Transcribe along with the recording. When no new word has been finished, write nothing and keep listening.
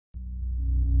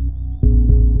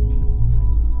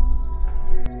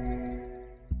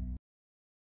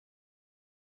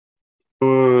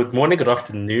Good morning, good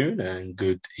afternoon, and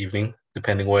good evening,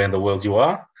 depending where in the world you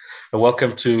are. And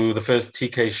welcome to the first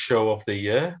TK show of the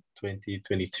year,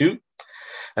 2022.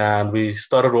 And we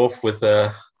started off with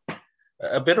a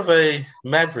bit of a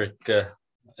maverick,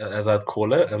 as I'd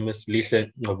call her, Miss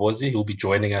Lihle Ngcobozi, who'll be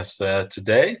joining us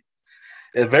today.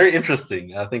 Very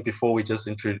interesting. I think before we just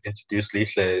introduce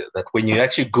Lihle, that when you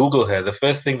actually Google her, the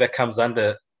first thing that comes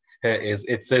under her is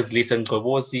it says Lihle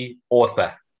Ngcobozi,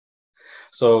 author.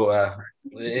 So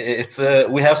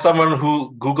we have someone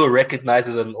who Google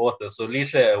recognizes as an author. So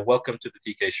Lihle, welcome to the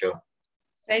TK show.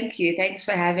 Thank you. Thanks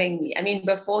for having me. I mean,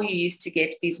 before you used to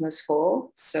get Fees Must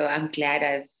Fall, so I'm glad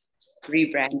I've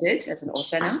rebranded as an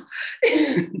author now.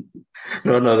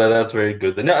 No, that's very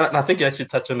good. And I think you actually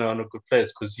touched on a good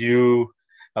place because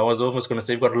I was almost going to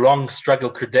say you've got long struggle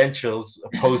credentials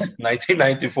post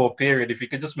 1994 period. If you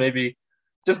could just maybe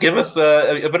give us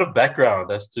a bit of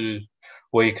background as to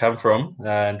where you come from,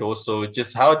 and also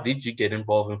just how did you get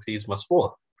involved in Fees Must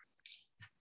Fall?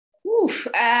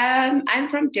 I'm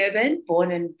from Durban,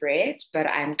 born and bred, but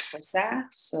I'm Xhosa,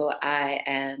 so I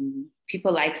am.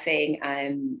 People like saying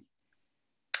I'm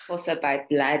Xhosa by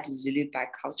blood, Zulu by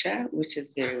culture, which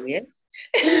is very weird.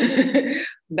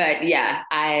 But yeah,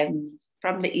 I'm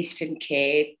from the Eastern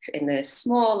Cape in a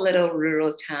small little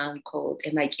rural town called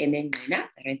Mbeki. I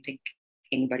don't think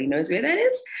anybody knows where that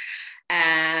is.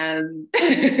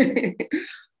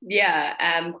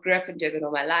 Grew up in Durban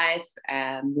all my life,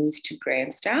 moved to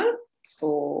Grahamstown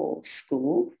for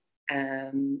school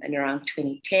in around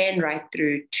 2010, right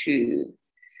through to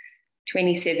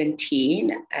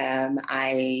 2017.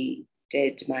 I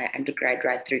did my undergrad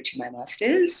right through to my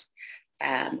master's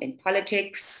in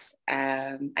politics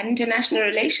and international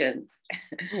relations.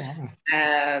 Yeah.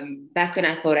 Back when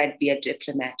I thought I'd be a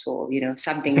diplomat or,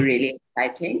 something really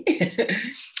exciting.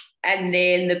 And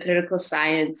then the political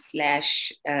science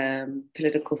 /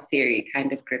 political theory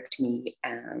kind of gripped me.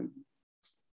 And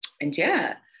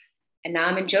now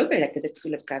I'm in Joburg at the Witwatersrand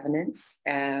School of Governance.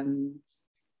 I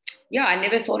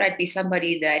never thought I'd be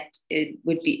somebody that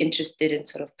would be interested in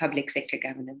sort of public sector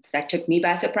governance. That took me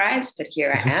by surprise, but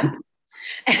here I am.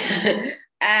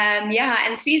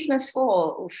 And Fees Must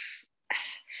Fall. Oof.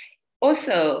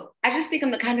 Also, I just think I'm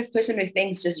the kind of person who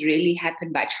things just really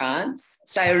happen by chance.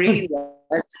 So I really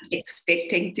wasn't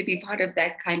expecting to be part of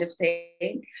that kind of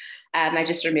thing. I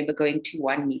just remember going to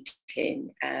one meeting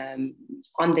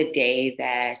on the day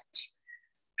that,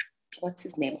 what's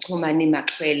his name? Komani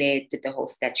Makwele did the whole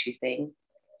statue thing.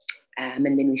 And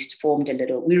then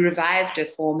we revived a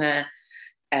former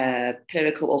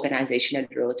political organization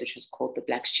at Rhodes, which was called the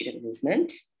Black Student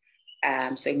Movement.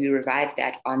 So we revived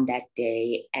that on that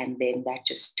day, and then that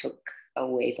just took a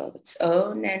wave of its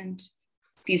own. And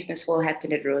Fees Must Fall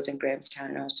happened at Rhodes and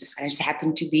Grahamstown, and I just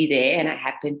happened to be there, and I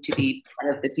happened to be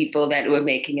one of the people that were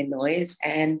making a noise.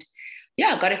 And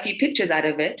I got a few pictures out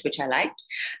of it, which I liked.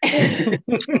 So if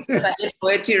I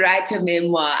were to write a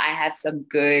memoir, I have some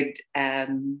good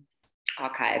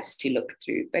archives to look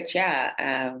through. But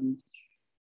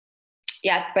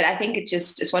but I think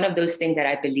it's one of those things that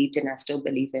I believed in, I still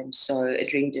believe in. So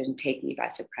it really didn't take me by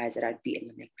surprise that I'd be in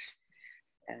the mix.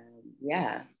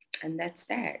 And that's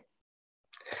that.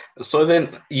 So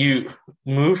then you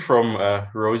moved from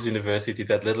Rhodes University,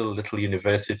 that little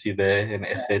university there in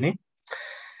FNE,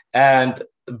 and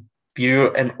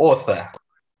you're an author.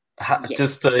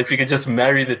 Yes. If you could just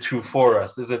marry the two for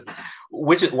us,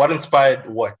 what inspired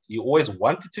what? You always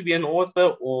wanted to be an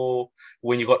author, or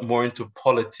when you got more into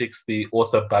politics, the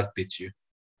author bug bit you?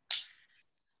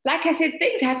 Like I said,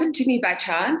 things happened to me by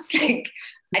chance. Like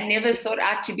I never sought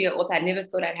out to be an author. I never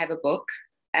thought I'd have a book.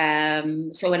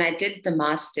 So when I did the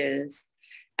master's,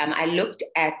 I looked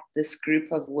at this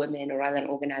group of women, or rather an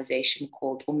organization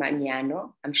called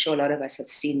Umanyano. I'm sure a lot of us have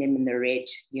seen them in the red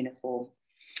uniform.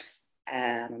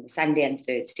 On Sunday and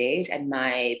Thursdays, and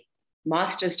my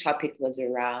master's topic was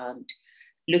around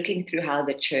looking through how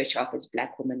the church offers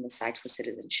Black women the site for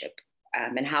citizenship,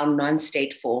 and how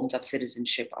non-state forms of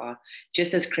citizenship are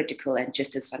just as critical and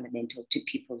just as fundamental to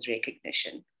people's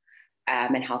recognition,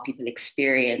 and how people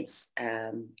experience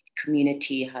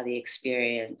community, how they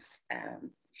experience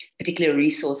particular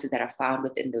resources that are found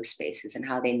within those spaces, and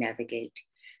how they navigate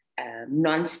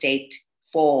non-state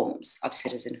forms of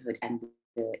citizenhood and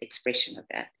the expression of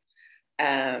that.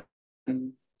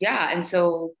 And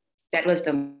so that was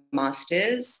the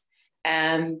master's.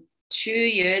 2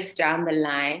 years down the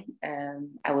line,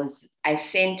 I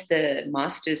sent the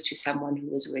master's to someone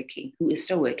who is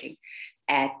still working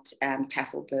at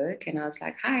Tafelberg, and I was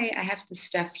like, "Hi, I have this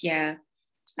stuff here.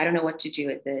 I don't know what to do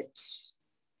with it.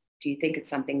 Do you think it's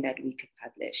something that we could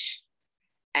publish?"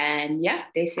 And yeah,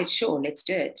 they said, sure, let's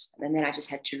do it. And then I just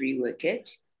had to rework it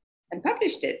and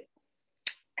published it.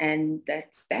 And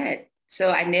that's that.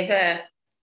 So I never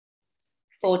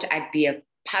thought I'd be a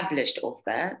published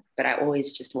author, but I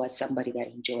always just was somebody that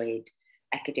enjoyed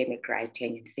academic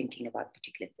writing and thinking about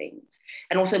particular things.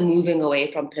 And also moving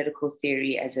away from political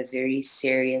theory as a very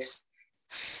serious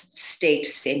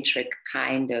state-centric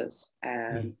kind of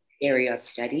area of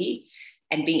study,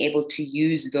 and being able to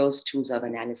use those tools of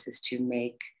analysis to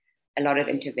make a lot of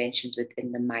interventions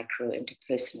within the micro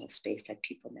interpersonal space that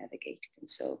people navigate. And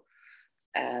so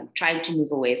trying to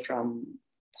move away from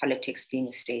politics being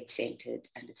a state-centered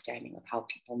understanding of how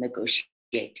people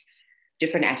negotiate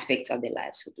different aspects of their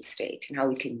lives with the state, and how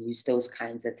we can use those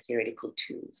kinds of theoretical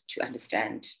tools to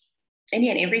understand any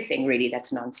and everything really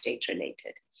that's non-state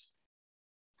related.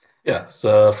 Yeah,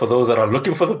 so for those that are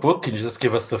looking for the book, can you just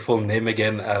give us the full name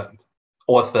again?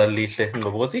 Author Lihle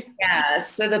Ngcobozi? Yeah,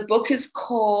 so the book is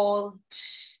called,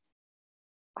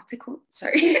 what's it called?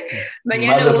 Sorry.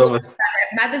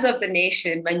 Mothers of the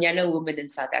Nation, Manyana Women in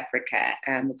South Africa.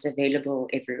 It's available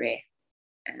everywhere.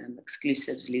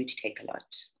 Exclusives, loot, take a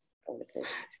lot. All of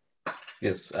those.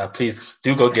 Yes, please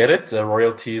do go get it.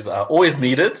 Royalties are always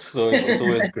needed, so it's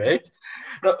always great.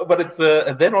 No, but it's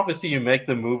then obviously you make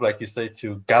the move, like you say,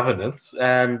 to governance,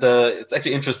 and it's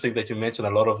actually interesting that you mentioned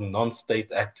a lot of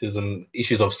non-state actors and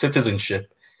issues of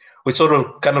citizenship, which sort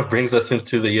of kind of brings us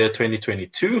into the year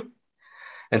 2022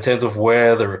 in terms of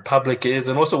where the republic is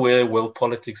and also where world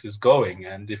politics is going.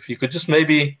 And if you could just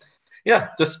maybe,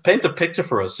 just paint a picture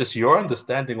for us, just your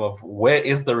understanding of where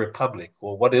is the republic,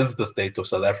 or what is the state of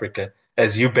South Africa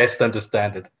as you best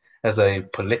understand it as a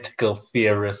political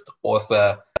theorist,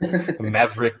 author,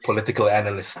 maverick political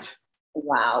analyst.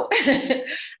 Wow.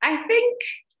 I think,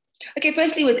 okay,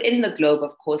 firstly, within the globe,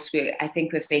 of course, I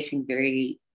think we're facing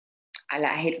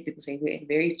I hate when people say we're in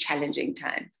very challenging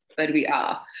times, but we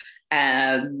are.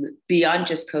 Beyond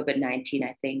just COVID-19,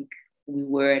 I think we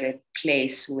were at a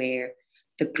place where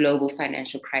the global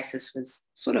financial crisis was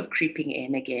sort of creeping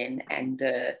in again, and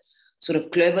the sort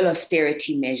of global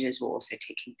austerity measures were also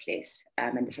taking place.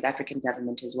 And the South African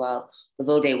government as well,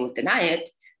 although they will deny it,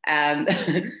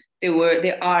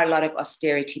 there are a lot of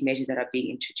austerity measures that are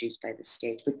being introduced by the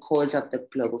state because of the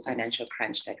global financial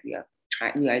crunch that we are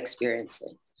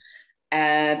experiencing.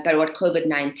 But what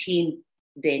COVID-19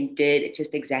 then did, it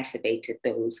just exacerbated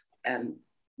those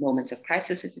moments of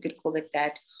crisis, if you could call it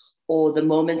that, or the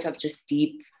moments of just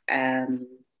deep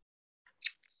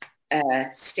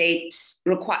state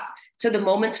so the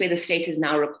moments where the state is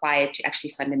now required to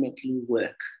actually fundamentally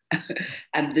work.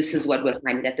 And this is what we're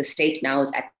finding, that the state now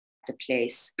is at the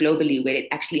place globally where it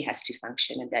actually has to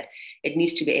function, and that it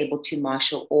needs to be able to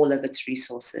marshal all of its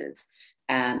resources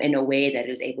in a way that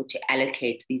is able to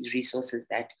allocate these resources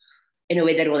in a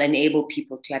way that will enable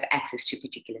people to have access to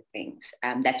particular things.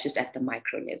 That's just at the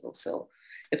micro level. So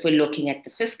if we're looking at the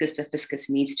fiscus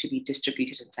needs to be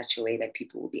distributed in such a way that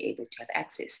people will be able to have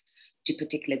access to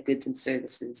particular goods and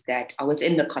services that are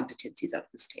within the competencies of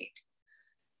the state.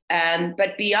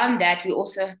 But beyond that, we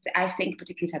also, I think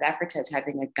particularly South Africa is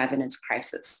having a governance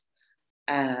crisis,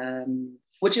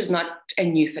 which is not a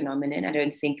new phenomenon. I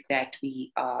don't think that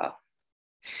we are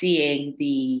seeing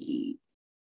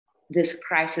this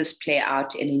crisis play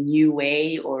out in a new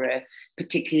way or a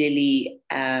particularly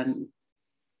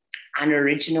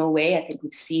unoriginal way. I think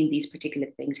we've seen these particular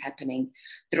things happening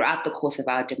throughout the course of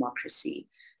our democracy.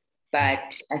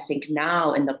 But I think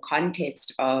now, in the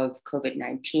context of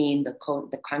COVID-19,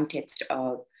 the context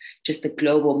of just the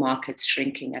global markets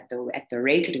shrinking at the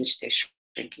rate at which they're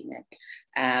shrinking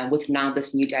at, with now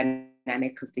this new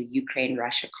dynamic of the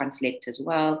Ukraine-Russia conflict as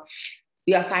well,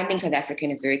 we are finding South Africa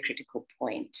in a very critical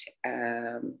point.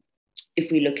 If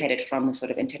we look at it from a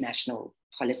sort of international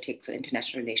politics or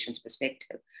international relations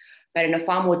perspective. But in a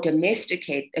far more domestic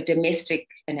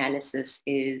analysis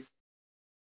is,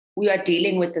 we are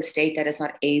dealing with the state that is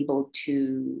not able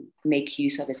to make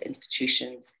use of its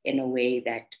institutions in a way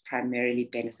that primarily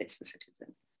benefits the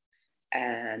citizen.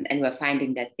 And we're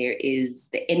finding that there is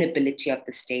the inability of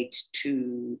the state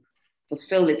to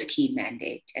fulfill its key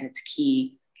mandate and its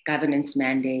key governance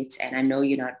mandates. And I know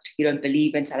you don't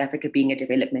believe in South Africa being a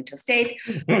developmental state.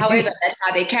 However, that's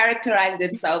how they characterize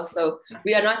themselves. So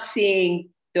we are not seeing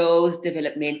those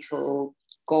developmental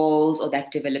goals or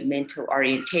that developmental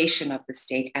orientation of the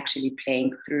state actually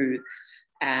playing through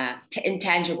in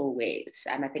tangible ways.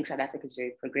 I think South Africa is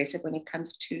very progressive when it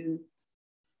comes to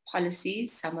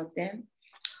policies, some of them,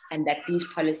 and that these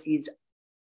policies,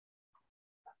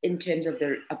 in terms of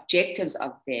the objectives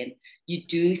of them, you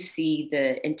do see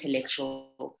the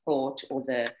intellectual thought or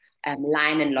the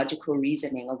line and logical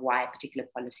reasoning of why particular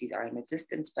policies are in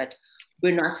existence, but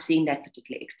we're not seeing that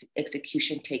particular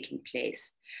execution taking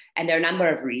place. And there are a number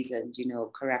of reasons,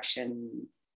 corruption,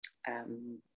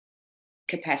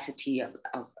 capacity of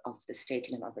the state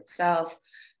in and of itself,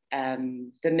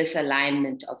 the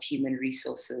misalignment of human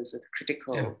resources with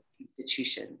critical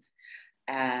institutions,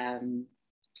 and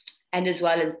as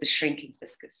well as the shrinking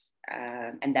fiscus.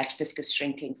 And that fiscus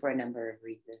shrinking for a number of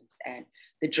reasons, and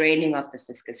the draining of the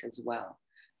fiscus as well.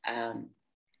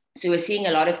 So we're seeing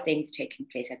a lot of things taking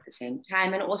place at the same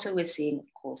time. And also we're seeing,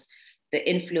 of course, the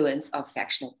influence of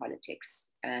factional politics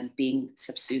being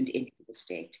subsumed into the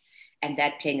state, and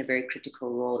that playing a very critical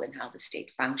role in how the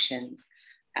state functions,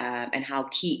 and how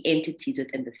key entities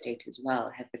within the state as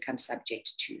well have become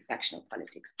subject to factional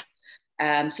politics.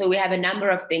 So we have a number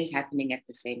of things happening at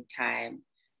the same time,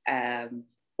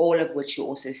 all of which you're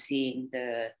also seeing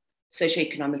the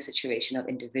socioeconomic situation of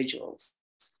individuals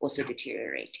also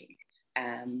deteriorating.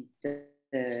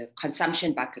 The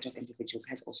consumption bucket of individuals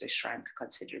has also shrunk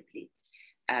considerably.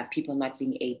 People not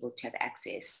being able to have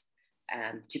access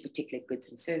to particular goods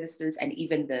and services, and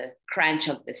even the crunch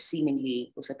of the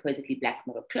seemingly or supposedly Black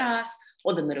middle class,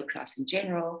 or the middle class in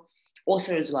general,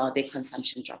 also as well, their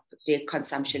consumption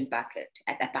bucket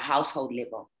at the household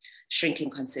level shrinking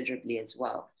considerably as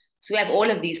well. So we have all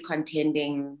of these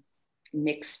contending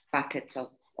mixed buckets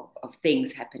of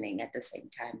things happening at the same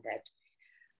time that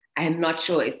I am not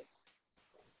sure if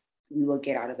we will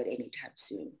get out of it anytime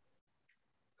soon.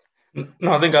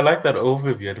 No, I think I like that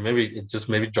overview. And maybe it just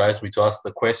drives me to ask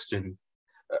the question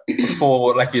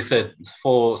for, like you said,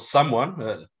 for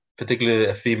someone, particularly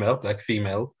a female, Black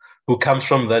female, who comes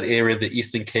from that area, the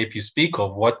Eastern Cape you speak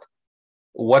of, what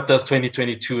does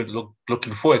 2022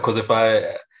 looking for? Because if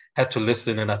I had to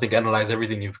listen and I think analyze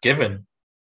everything you've given,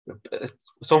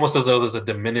 it's almost as though there's a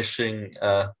diminishing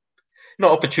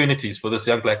opportunities for this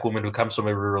young Black woman who comes from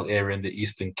a rural area in the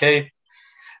Eastern Cape.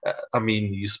 I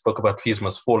mean, you spoke about fees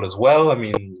must fall as well. I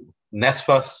mean,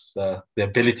 NSFAS, the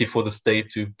ability for the state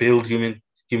to build human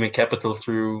capital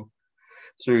through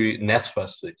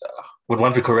NSFAS. Would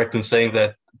one be correct in saying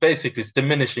that basically it's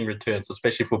diminishing returns,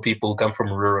 especially for people who come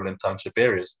from rural and township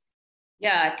areas?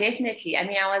 Yeah, definitely. I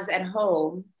mean, I was at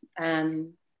home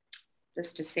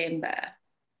this December,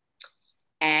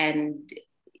 and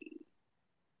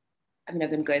I mean,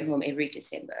 I've been going home every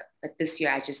December, but this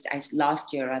year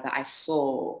last year I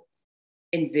saw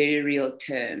in very real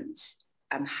terms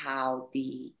how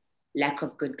the lack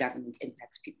of good governance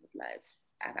impacts people's lives.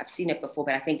 I've seen it before,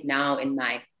 but I think now in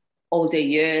my older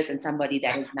years and somebody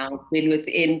that has now been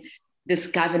within this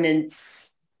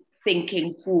governance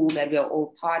thinking pool that we're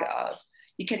all part of,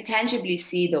 you can tangibly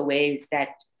see the ways that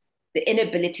the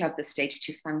inability of the state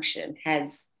to function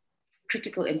has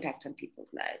critical impact on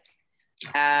people's lives.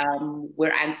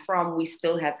 Where I'm from, we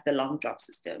still have the long drop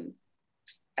system.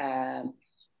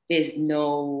 There's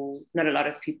not a lot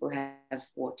of people have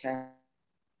water.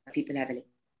 People have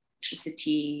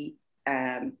electricity.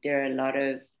 There are a lot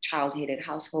of child-headed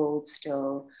households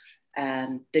still.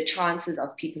 The chances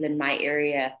of people in my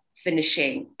area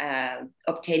finishing,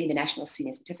 obtaining the National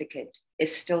Senior Certificate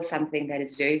is still something that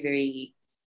is very, very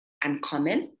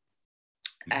uncommon.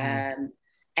 Mm-hmm.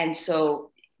 And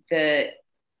so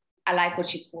I like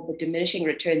what you call the diminishing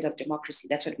returns of democracy.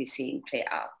 That's what we're seeing play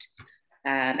out.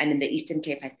 And in the Eastern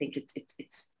Cape, I think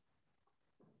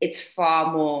it's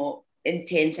far more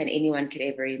intense than anyone could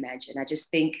ever imagine. I just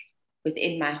think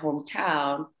within my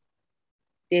hometown,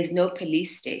 there's no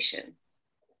police station.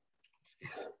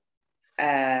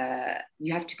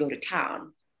 You have to go to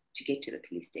town to get to the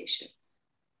police station.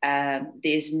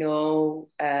 There's no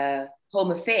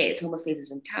home affairs. Home affairs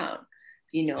is in town.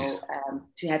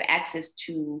 To have access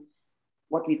to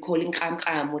what we call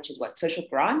which is social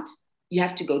grant, you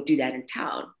have to go do that in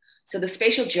town. So the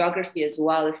spatial geography as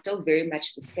well is still very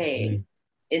much the same,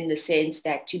 in the sense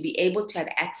that to be able to have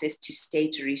access to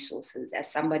state resources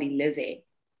as somebody living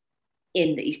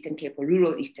in the Eastern Cape or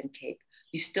rural Eastern Cape,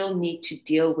 you still need to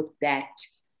deal with that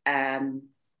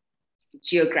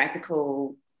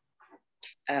geographical,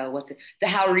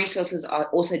 how resources are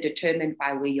also determined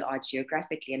by where you are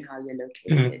geographically and how you're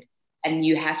located. And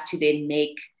you have to then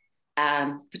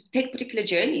take particular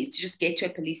journeys to just get to a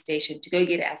police station, to go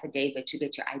get an affidavit, to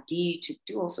get your ID, to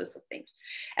do all sorts of things.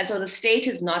 And so the state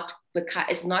is not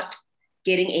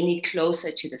getting any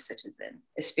closer to the citizen,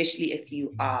 especially if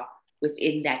you are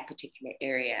within that particular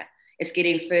area. It's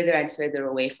getting further and further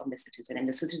away from the citizen, and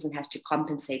the citizen has to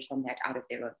compensate from that out of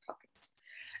their own pockets.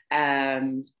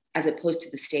 As opposed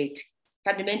to the state,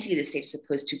 fundamentally the state is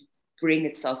supposed to bring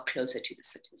itself closer to the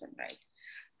citizen, right?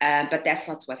 But that's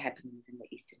not what happened in the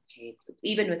Eastern Cape.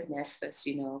 Even with NSFAS,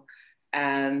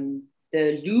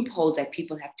 the loopholes that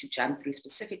people have to jump through,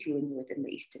 specifically when you're within the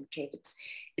Eastern Cape, it's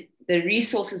the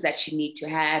resources that you need to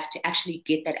have to actually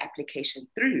get that application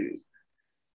through.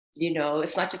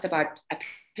 It's not just about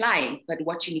applying, but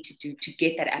what you need to do to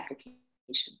get that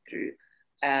application through.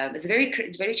 It's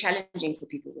very challenging for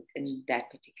people within that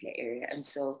particular area. And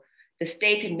so the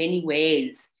state in many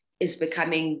ways is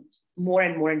becoming more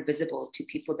and more invisible to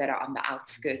people that are on the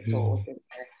outskirts or the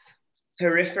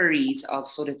peripheries of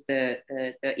sort of the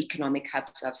economic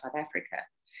hubs of South Africa.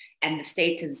 And the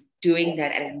state is doing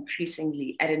that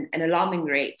at an alarming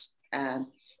rate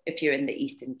if you're in the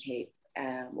Eastern Cape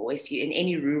or if you're in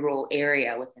any rural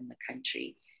area within the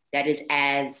country that is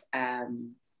as,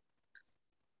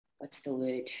 what's the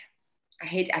word? I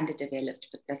hate underdeveloped,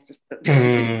 but that's just what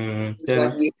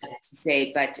we have to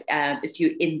say. But if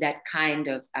you're in that kind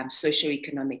of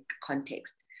socioeconomic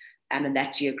context and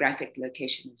that geographic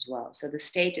location as well. So the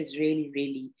state is really,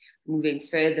 really moving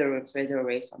further and further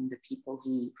away from the people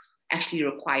who actually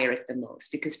require it the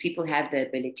most, because people have the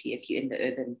ability, if you're in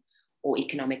the urban or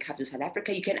economic hubs of South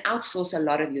Africa, you can outsource a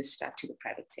lot of your stuff to the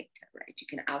private sector, right? You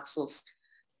can outsource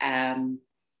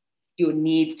your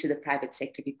needs to the private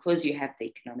sector because you have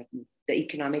the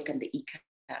economic and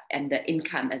the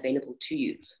income available to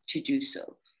you to do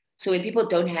so. So when people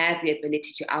don't have the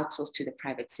ability to outsource to the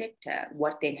private sector,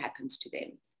 what then happens to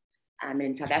them? And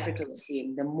in South Africa, we're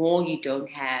seeing the more you don't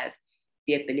have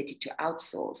the ability to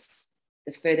outsource,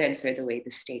 the further and further away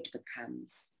the state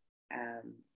becomes.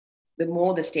 The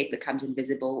more the state becomes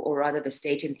invisible, or rather the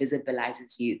state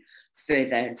invisibilizes you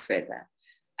further and further.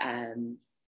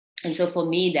 And so for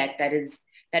me, that is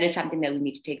something that we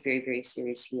need to take very, very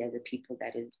seriously as a people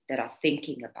that are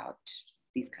thinking about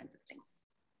these kinds of things.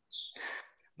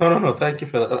 No. Thank you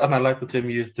for that. And I like the term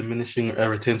you used, diminishing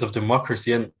returns of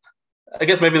democracy. And I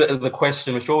guess maybe the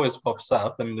question which always pops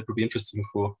up, I mean, it would be interesting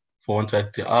for one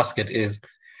to ask it, is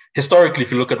historically,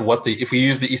 if you look at if we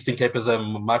use the Eastern Cape as a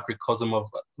microcosm of,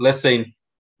 let's say,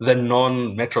 the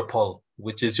non-metropole,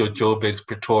 which is your Joburg,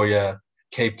 Pretoria,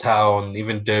 Cape Town,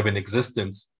 even Durban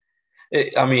existence.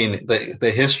 I mean,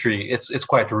 the history, it's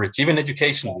quite rich, even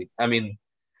educationally. I mean,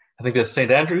 I think there's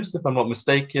St. Andrews, if I'm not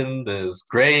mistaken. There's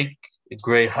Grey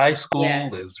High School. Yeah.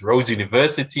 There's Rhodes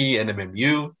University,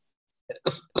 NMMU.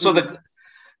 So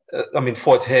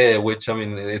Fort Hare, which, I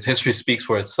mean, its history speaks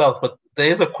for itself. But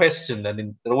there is a question that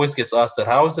it always gets asked, that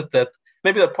how is it that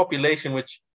maybe the population,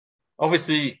 which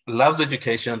obviously loves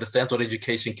education, understands what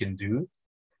education can do,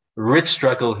 rich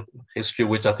struggle history,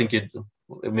 which I think it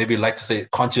maybe like to say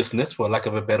consciousness, for lack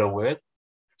of a better word.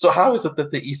 So how is it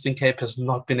that the Eastern Cape has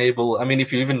not been able, I mean,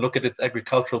 if you even look at its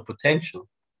agricultural potential,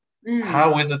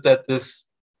 how is it that this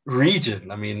region,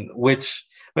 I mean, which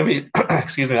maybe,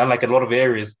 excuse me, unlike a lot of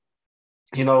areas,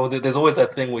 there's always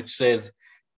that thing which says,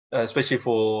 especially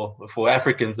for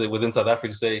Africans within South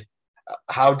Africa, say,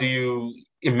 how do you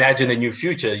imagine a new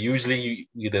future? Usually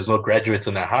there's no graduates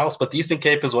in a house, but the Eastern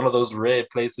Cape is one of those rare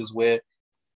places where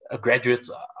graduates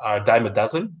are a dime a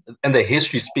dozen, and the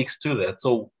history speaks to that.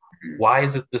 So why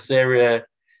is it this area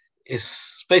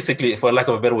is basically, for lack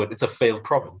of a better word, it's a failed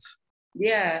province?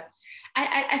 Yeah,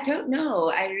 I don't know.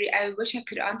 I wish I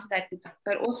could answer that,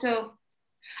 but also,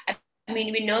 I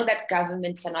mean, we know that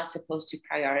governments are not supposed to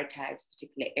prioritize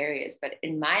particular areas, but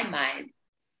in my mind,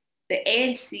 the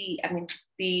ANC, I mean,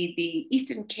 the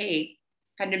Eastern Cape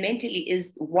fundamentally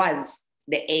was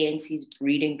the ANC's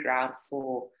breeding ground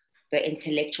for the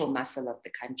intellectual muscle of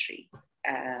the country.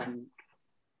 And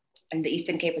the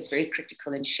Eastern Cape was very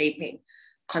critical in shaping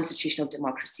constitutional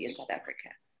democracy in South Africa.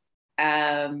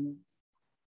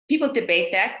 People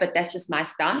debate that, but that's just my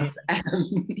stance.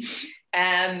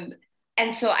 And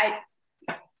so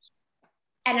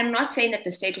I'm not saying that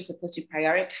the state was supposed to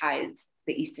prioritize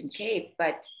the Eastern Cape,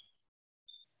 but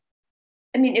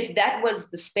I mean, if that was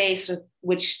the space with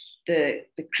which the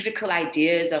critical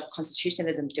ideas of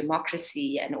constitutionalism,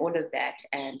 democracy, and all of that,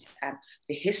 and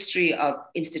the history of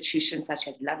institutions such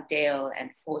as Lovedale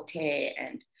and Fort Hare,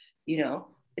 and,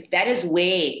 if that is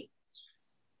where,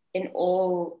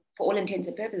 for all intents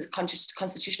and purposes,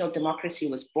 constitutional democracy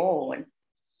was born,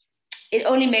 it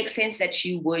only makes sense that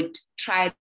you would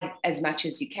try as much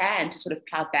as you can to sort of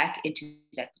plow back into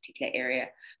that particular area.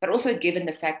 But also given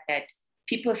the fact that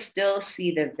people still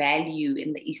see the value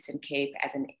in the Eastern Cape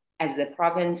as the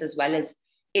province, as well as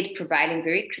it providing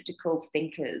very critical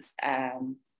thinkers,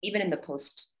 even in the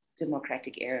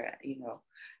post-democratic era.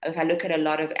 If I look at a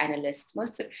lot of analysts,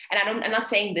 I'm not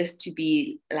saying this to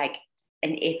be like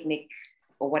an ethnic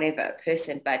or whatever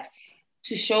person, but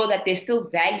to show that there's still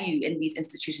value in these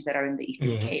institutions that are in the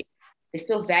Eastern Cape. there's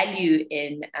still value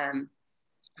in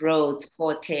roads,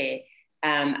 forte.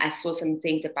 I saw some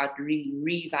things about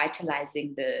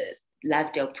revitalizing the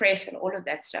Lovedale Press and all of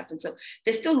that stuff. And so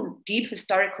there's still deep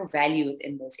historical value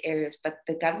within those areas, but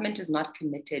the government is not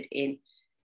committed in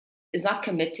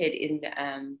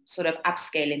sort of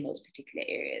upscaling those particular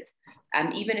areas.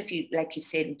 Even if you, like you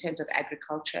said, in terms of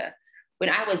agriculture, when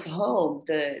I was home,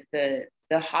 the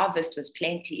harvest was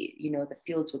plenty. You know, the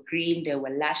fields were green, they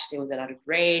were lush, there was a lot of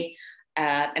rain.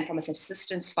 And from a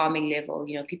subsistence farming level,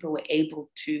 you know, people were able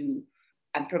to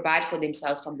provide for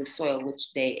themselves from the soil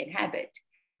which they inhabit.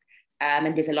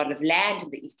 And there's a lot of land in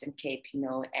the Eastern Cape, you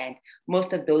know, and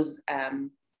most of those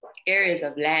areas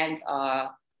of land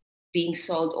are being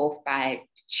sold off by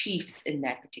chiefs in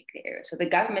that particular area. So the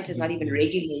government is not even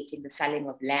regulating the selling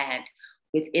of land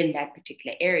within that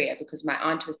particular area, because my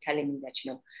aunt was telling me that,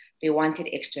 you know, they wanted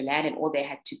extra land and all they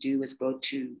had to do was go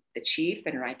to the chief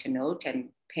and write a note and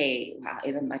pay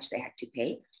however much they had to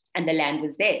pay, and the land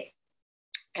was theirs.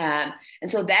 And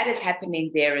so that is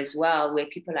happening there as well, where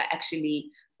people are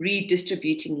actually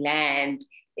redistributing land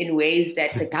in ways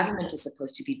that the government is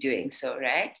supposed to be doing so,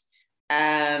 right?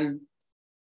 And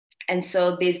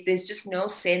so there's just no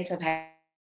sense of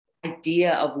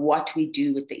idea of what we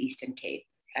do with the Eastern Cape,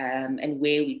 and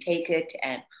where we take it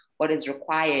and what is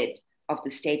required of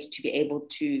the state to be able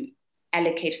to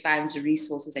allocate funds,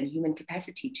 resources, and human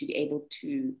capacity to be able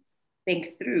to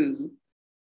think through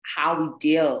how we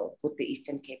deal with the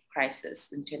Eastern Cape crisis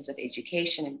in terms of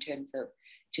education, in terms of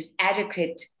just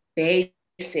adequate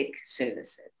basic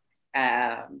services.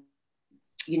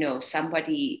 You know,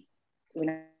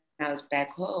 when I was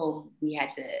back home, we had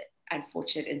the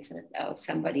unfortunate incident of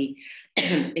somebody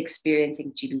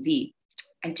experiencing GBV.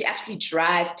 And to actually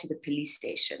drive to the police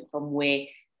station from where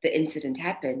the incident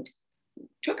happened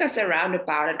took us around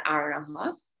about an hour and a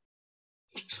half.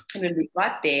 And when we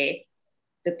got there,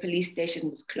 the police station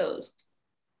was closed.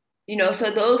 You know, so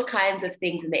those kinds of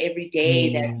things in the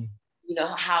everyday that, you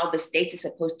know, how the state is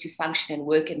supposed to function and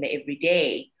work in the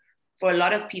everyday, for a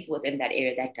lot of people within that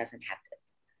area, that doesn't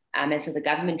happen. And so the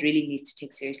government really needs to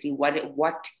take seriously what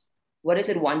is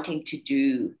it wanting to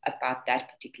do about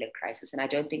that particular crisis. And I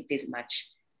don't think there's much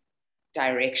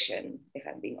direction, if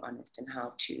I'm being honest, in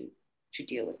how to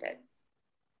deal with it.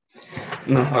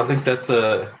 No, I think that's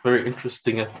a very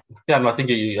interesting. Yeah, and I think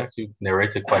you actually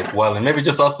narrated quite well. And maybe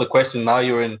just ask the question, now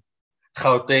you're in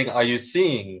Gauteng, are you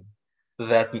seeing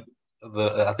that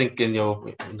I think in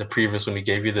the previous, when we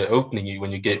gave you the opening,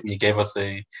 you gave us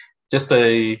a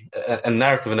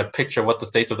narrative and a picture of what the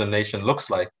state of the nation looks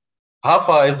like. How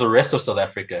far is the rest of South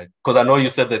Africa? Because I know you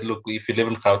said that, look, if you live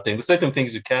in Gauteng, there's certain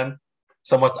things you can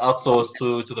somewhat outsource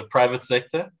to the private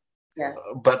sector. Yeah.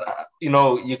 But, you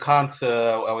know, you can't,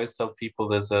 I always tell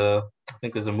people I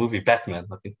think there's a movie, Batman.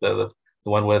 I think the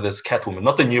one where there's Catwoman,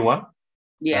 not the new one.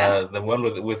 Yeah. The one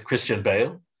with Christian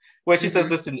Bale, where she says,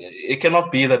 listen, it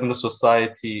cannot be that in a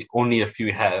society only a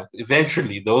few have.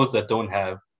 Eventually, those that don't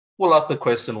have will ask the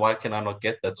question, why can I not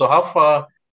get that? So how far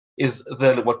is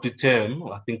what we term,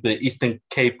 I think, the Eastern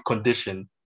Cape condition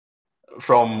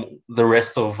from the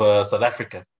rest of South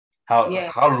Africa? How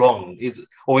long is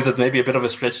it maybe a bit of a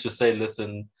stretch to say,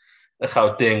 listen,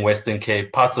 Gauteng, Western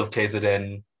Cape, parts of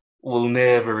KZN will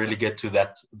never really get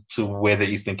to where the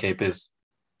Eastern Cape is?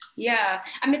 Yeah,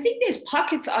 I mean, I think there's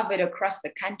pockets of it across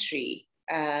the country.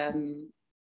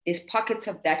 There's pockets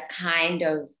of that kind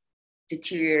of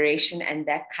deterioration and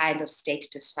that kind of state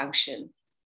dysfunction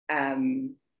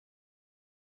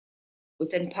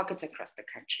within pockets across the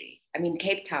country. I mean,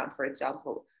 Cape Town, for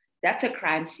example, that's a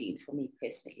crime scene for me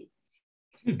personally.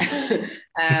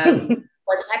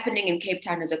 What's happening in Cape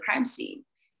Town is a crime scene.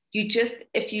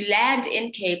 If you land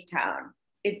in Cape Town,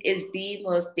 it is the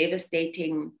most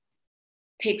devastating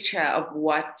picture of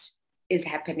what is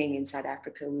happening in South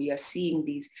Africa. We are seeing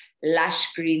these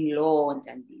lush green lawns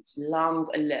and these long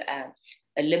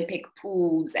Olympic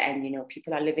pools, and, you know,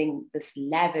 people are living this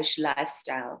lavish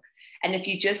lifestyle. And if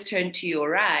you just turn to your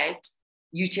right,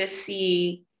 you just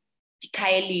see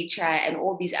Khayelitsha and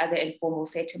all these other informal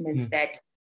settlements. That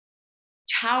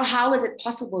how is it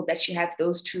possible that you have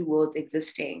those two worlds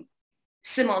existing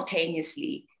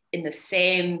simultaneously in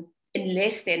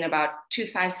less than about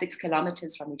 256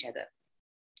 kilometers from each other?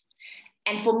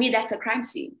 And for me, that's a crime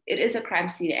scene. It is a crime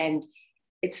scene, and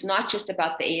it's not just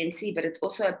about the ANC, but it's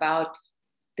also about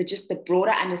the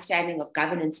broader understanding of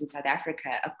governance in South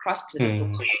Africa across political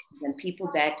classes and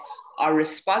people that are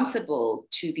responsible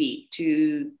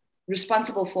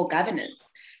for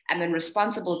governance and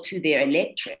responsible to their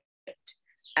electorate.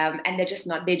 And they're just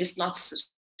not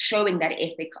showing that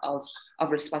ethic of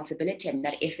responsibility and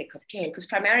that ethic of care, because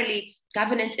primarily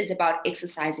governance is about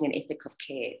exercising an ethic of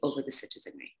care over the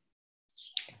citizenry.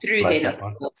 Through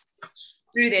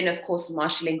then, of course,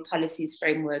 marshalling policies,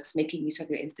 frameworks, making use of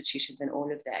your institutions and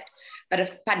all of that.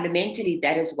 But fundamentally,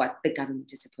 that is what the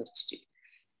government is supposed to do.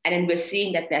 And then we're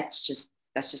seeing that that's just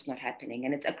not happening.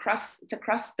 And it's across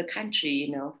the country,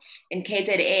 you know. In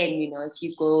KZN, you know, if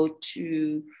you go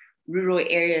to rural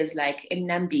areas like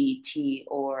Mbeki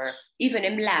or even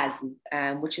Mlazi,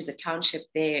 which is a township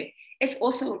there, it's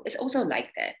also like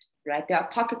that, right? There are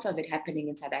pockets of it happening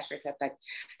in South Africa, but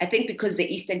I think because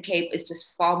the Eastern Cape is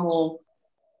just far more,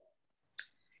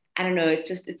 I don't know, it's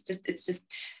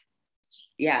just,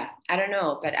 yeah, I don't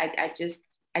know, but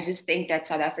I just think that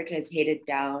South Africa is headed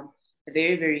down a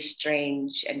very, very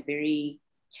strange and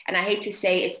I hate to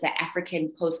say it's the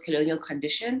African post-colonial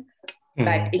condition,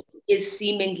 but it is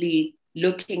seemingly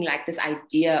looking like this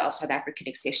idea of South African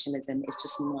exceptionalism is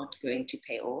just not going to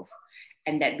pay off,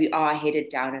 and that we are headed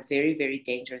down a very, very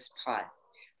dangerous path.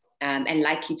 And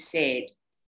like you've said,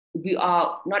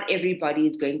 not everybody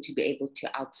is going to be able to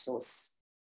outsource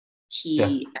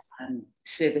key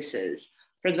services.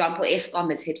 For example,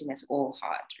 Eskom is hitting us all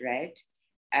hard, right?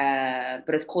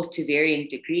 But of course, to varying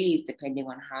degrees, depending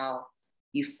on how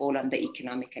you fall on the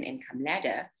economic and income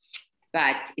ladder.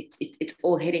 But it's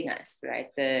all hitting us, right?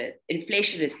 The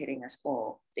inflation is hitting us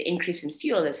all. The increase in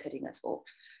fuel is hitting us all.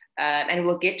 And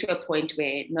we'll get to a point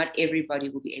where not everybody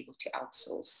will be able to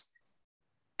outsource.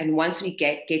 And once we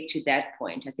get to that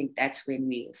point, I think that's when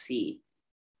we will see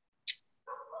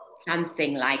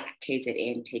something like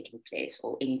KZN taking place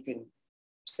or anything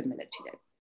similar to that.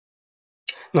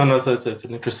 No, it's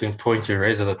an interesting point you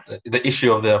raise, that the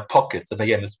issue of the pockets. And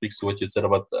again, it speaks to what you said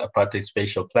about the apartheid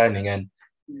spatial planning. And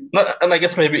I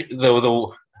guess maybe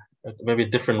maybe a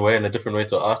different way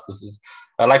to ask this is,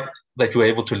 I like that you were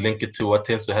able to link it to what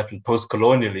tends to happen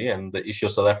post-colonially and the issue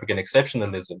of South African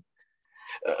exceptionalism.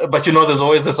 But you know, there's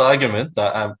always this argument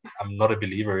that I'm not a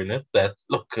believer in it, that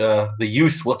look, the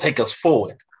youth will take us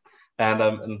forward, and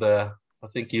I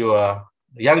think you are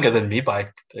younger than me by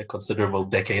a considerable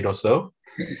decade or so.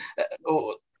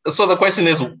 So the question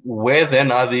is, where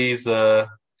then are these?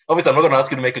 Obviously, I'm not going to ask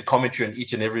you to make a commentary on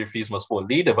each and every Fees Must Fall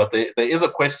leader, but there is a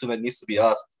question that needs to be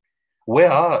asked.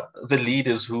 Where are the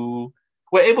leaders who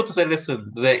were able to say,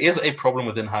 listen, there is a problem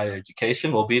within higher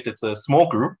education, albeit it's a small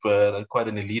group, quite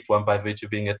an elite one by virtue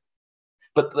of being it.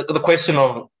 But the question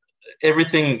of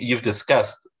everything you've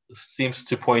discussed seems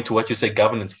to point to what you say,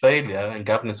 governance failure.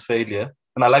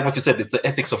 And I like what you said, it's the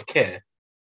ethics of care.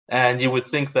 And you would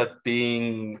think that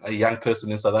being a young person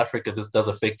in South Africa, this does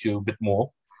affect you a bit more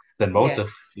than most.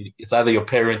 Yeah. It's either your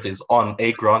parent is on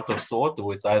a grant of sort,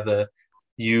 or it's either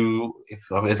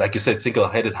like you said,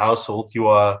 single-headed household, you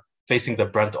are facing the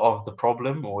brunt of the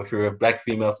problem. Or if you're a Black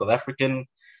female South African,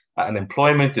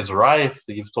 unemployment is rife.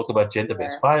 You've talked about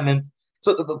gender-based violence.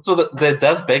 So that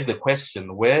does beg the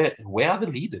question: where are the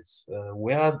leaders?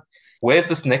 Where's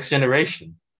this next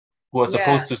generation who are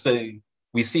supposed to say,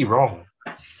 we see wrong?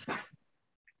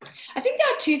 I think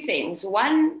there are two things.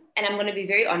 One, and I'm going to be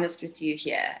very honest with you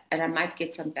here, and I might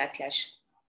get some backlash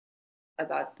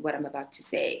about what I'm about to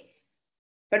say,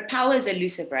 but power is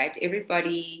elusive, right?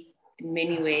 Everybody, in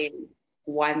many ways,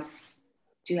 wants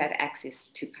to have access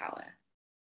to power.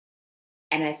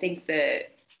 And I think the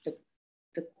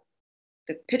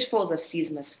pitfalls of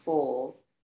Fees Must Fall,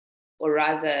 or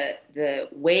rather the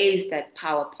ways that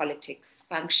power politics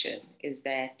function, is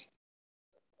that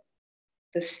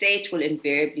the state will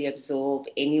invariably absorb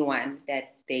anyone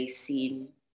that they see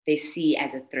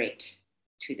as a threat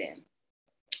to them.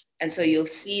 And so you'll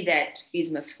see that Fees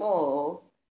Must Fall,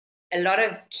 a lot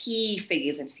of key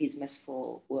figures in Fees Must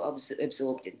Fall were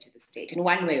absorbed into the state in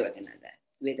one way or another,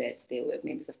 whether they were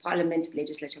members of parliament,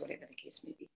 legislature, whatever the case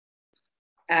may be.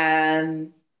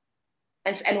 And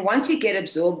once you get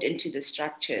absorbed into the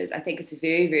structures, I think it's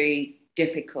very, very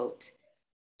difficult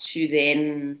to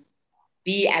then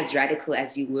be as radical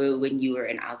as you were when you were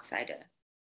an outsider.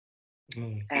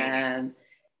 And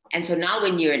so now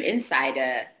when you're an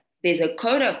insider, there's a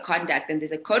code of conduct and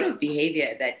there's a code of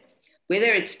behavior that,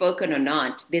 whether it's spoken or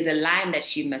not, there's a line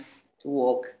that you must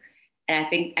walk. And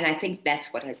I think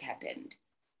that's what has happened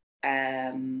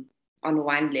on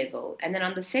one level. And then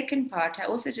on the second part, I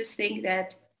also just think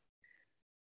that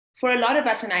for a lot of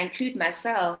us, and I include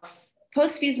myself,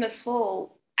 post Fees Must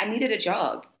Fall, I needed a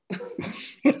job.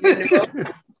 You know?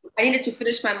 I needed to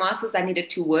finish my master's. I needed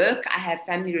to work. I have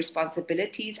family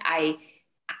responsibilities. I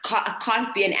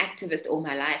can't be an activist all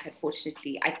my life,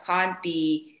 unfortunately. I can't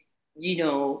be,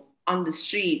 on the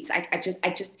streets.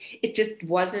 It just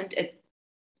wasn't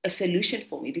a solution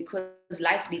for me because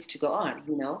life needs to go on,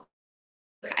 you know.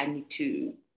 I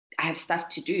have stuff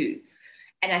to do.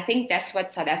 And I think that's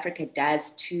what South Africa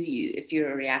does to you if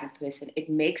you're a young person. It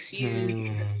makes you, it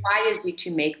requires you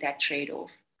to make that trade-off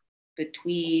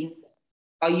between,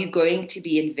 are you going to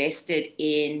be invested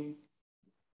in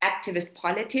activist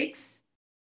politics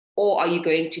or are you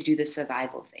going to do the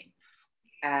survival thing?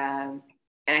 And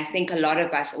I think a lot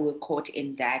of us were caught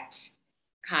in that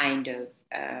kind of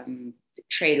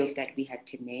trade-off that we had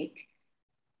to make.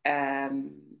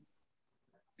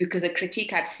 Because a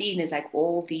critique I've seen is like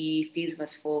all the Fees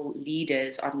Must Fall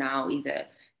leaders are now either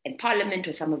in parliament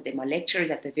or some of them are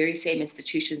lecturers at the very same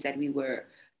institutions that we were,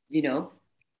 you know,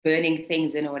 burning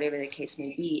things in or whatever the case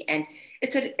may be. And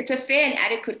it's a fair and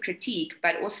adequate critique,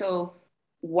 but also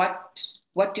what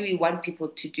do we want people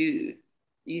to do?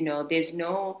 You know, there's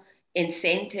no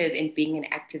incentive in being an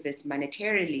activist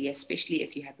monetarily, especially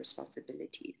if you have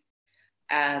responsibilities.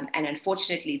 And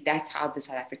unfortunately, that's how the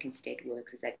South African state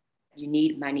works, is that you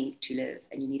need money to live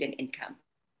and you need an income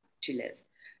to live.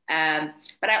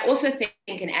 But I also think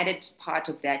an added part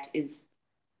of that is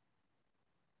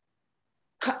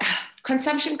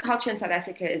consumption culture in South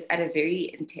Africa is at a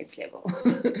very intense level.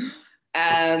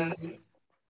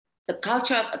 The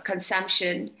culture of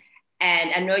consumption,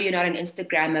 and I know you're not an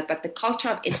Instagrammer, but the culture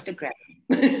of Instagram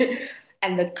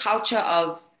and the culture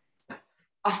of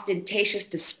ostentatious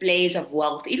displays of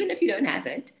wealth, even if you don't have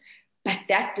it, but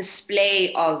that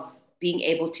display of being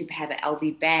able to have an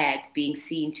LV bag, being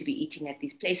seen to be eating at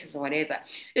these places or whatever,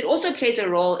 it also plays a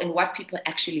role in what people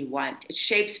actually want. It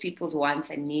shapes people's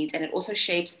wants and needs, and it also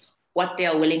shapes what they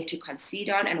are willing to concede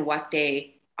on and what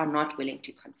they are not willing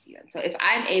to concede on. So if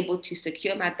I'm able to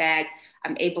secure my bag,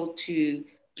 I'm able to,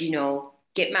 you know,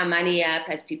 get my money up,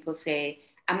 as people say,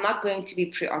 I'm not going to be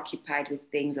preoccupied with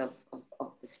things of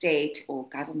the state or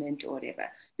government or whatever.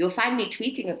 You'll find me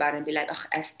tweeting about it and be like, oh,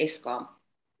 as ESCOM,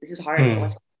 this is horrible.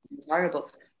 This is horrible.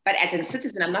 But as a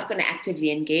citizen, I'm not going to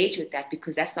actively engage with that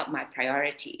because that's not my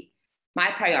priority.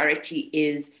 My priority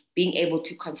is being able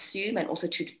to consume and also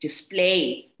to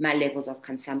display my levels of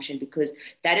consumption, because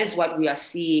that is what we are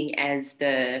seeing as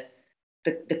the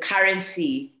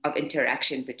currency of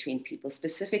interaction between people,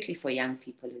 specifically for young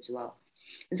people as well.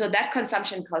 And so that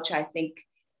consumption culture, I think,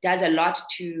 does a lot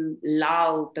to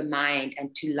lull the mind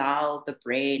and to lull the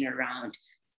brain around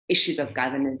issues of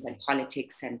governance and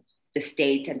politics and the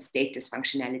state and state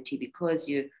dysfunctionality, because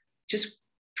you're just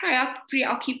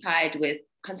preoccupied with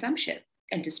consumption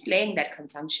and displaying that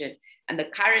consumption and the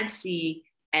currency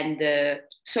and the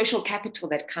social capital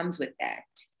that comes with that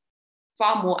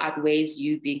far more outweighs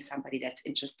you being somebody that's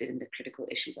interested in the critical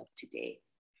issues of today.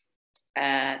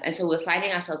 And so we're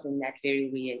finding ourselves in that very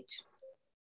weird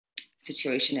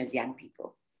situation as young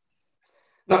people.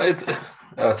 No, it's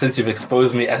since you've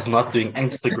exposed me as not doing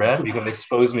Instagram, you're going to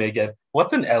expose me again.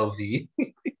 What's an LV?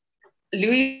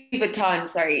 Louis Vuitton,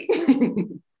 sorry.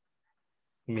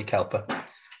 Mikalpa.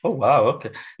 Oh wow,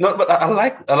 okay. No, but I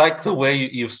like the way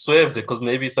you've swerved it, because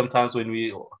maybe sometimes when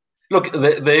we look,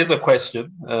 there is a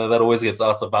question that always gets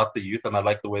asked about the youth, and I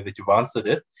like the way that you've answered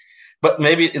it. But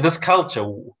maybe this culture,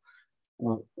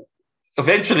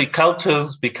 eventually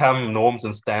cultures become norms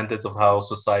and standards of how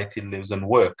society lives and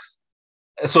works.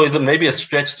 So is it maybe a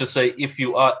stretch to say if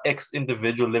you are X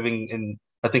individual living in,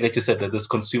 I think as you said, that this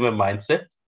consumer mindset,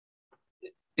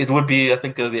 it would be, I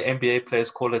think the NBA players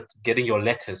call it getting your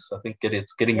lettuce. I think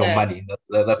it's getting your money.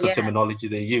 That's a terminology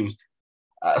they use.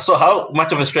 So how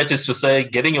much of a stretch is to say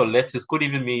getting your lettuce could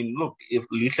even mean, look, if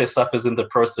Lihle suffers in the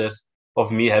process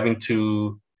of me having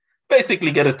to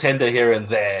basically get a tender here and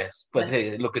there, but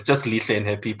hey, look, it's just Lihle and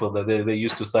her people that they're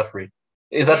used to suffering.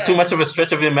 Is that too much of a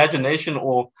stretch of imagination,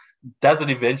 or does it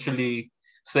eventually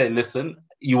say, listen,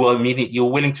 you're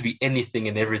willing to do anything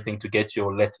and everything to get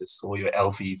your lettuce or your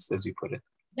LVs, as you put it?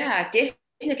 Yeah,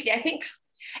 definitely. I think,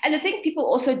 and the thing people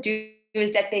also do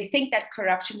is that they think that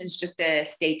corruption is just a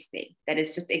state thing, that it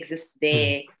just exists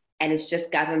there, and it's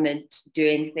just government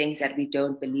doing things that we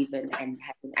don't believe in and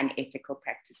having unethical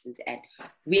practices. And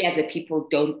we as a people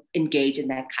don't engage in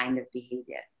that kind of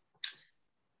behavior.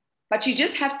 But you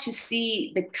just have to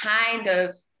see the kind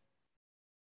of,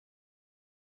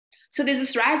 so there's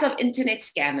this rise of internet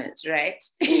scammers, right?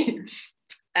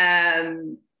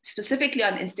 Specifically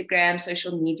on Instagram,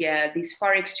 social media, these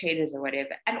Forex traders or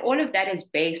whatever. And all of that is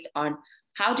based on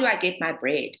how do I get my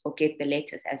bread or get the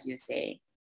lettuce, as you're saying.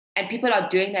 And people are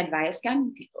doing that via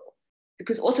scamming people.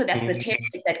 Because also that's the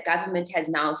template that government has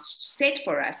now set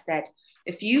for us, that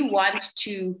if you want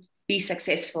to be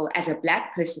successful as a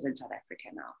Black person in South Africa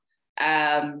now,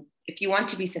 if you want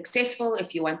to be successful,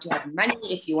 if you want to have money,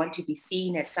 if you want to be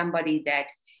seen as somebody that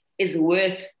is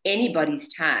worth anybody's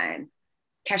time,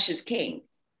 cash is king.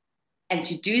 And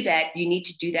to do that, you need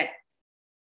to do that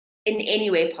in any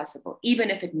way possible, even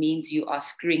if it means you are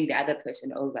screwing the other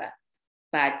person over.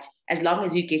 But as long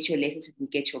as you get your lettuce and you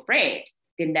get your bread,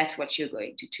 then that's what you're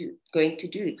going to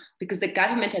do. Because the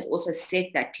government has also set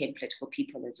that template for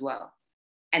people as well.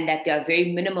 And that there are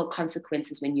very minimal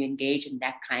consequences when you engage in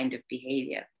that kind of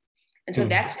behavior. And so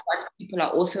that's what people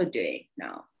are also doing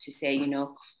now, to say, you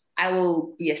know, I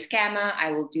will be a scammer,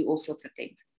 I will do all sorts of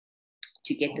things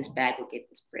to get this bag or get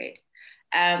this bread.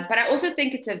 But I also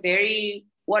think it's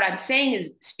what I'm saying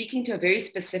is speaking to a very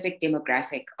specific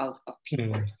demographic of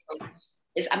people.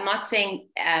 So I'm not saying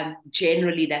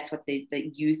generally that's what the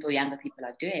youth or younger people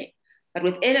are doing, but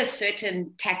within a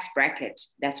certain tax bracket,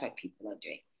 that's what people are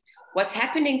doing. What's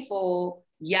happening for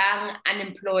young,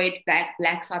 unemployed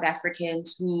Black South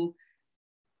Africans who,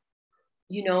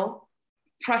 you know,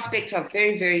 prospects are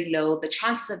very, very low. The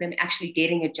chances of them actually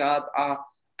getting a job are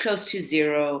close to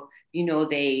zero. You know,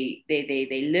 they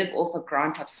live off a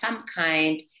grant of some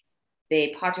kind.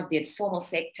 They're part of the informal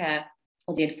sector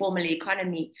or the informal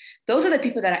economy. Those are the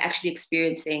people that are actually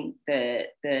experiencing the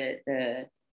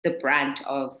brunt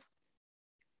of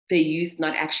the youth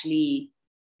that actually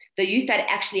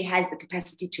has the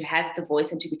capacity to have the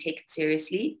voice and to be taken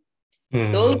seriously.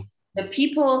 The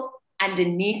people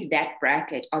underneath that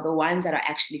bracket are the ones that are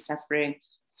actually suffering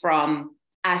from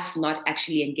us not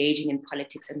actually engaging in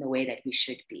politics in the way that we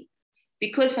should be.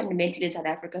 Because fundamentally in South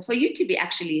Africa, for you to be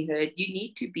actually heard, you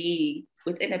need to be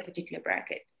within a particular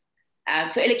bracket.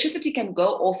 So electricity can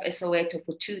go off Soweto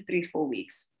for 2, 3, 4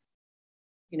 weeks,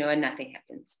 you know, and nothing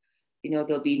happens. You know,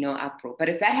 there'll be no uproar. But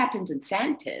if that happens in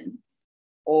Sandton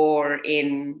or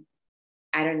in,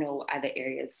 I don't know, other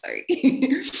areas, sorry.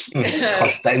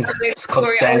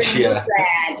 Constantia.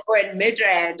 Or in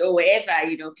Midrand or wherever,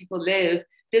 you know, people live,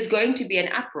 there's going to be an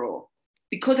uproar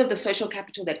because of the social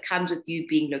capital that comes with you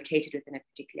being located within a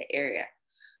particular area.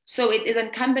 So it is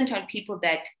incumbent on people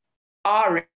that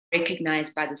are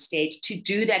recognized by the state to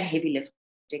do that heavy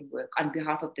lifting work on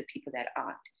behalf of the people that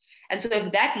aren't. And so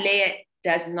if that layer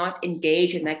does not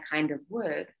engage in that kind of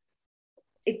work,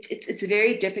 it's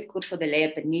very difficult for the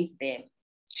layer beneath them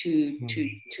to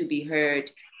be heard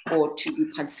or to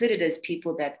be considered as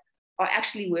people that are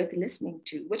actually worth listening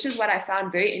to, which is what I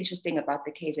found very interesting about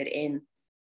the KZN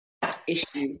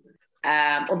issue.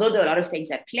 Although there are a lot of things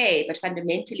at play, but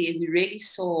fundamentally we really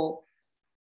saw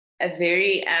a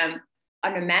very,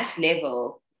 on a mass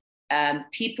level,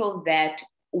 people that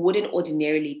wouldn't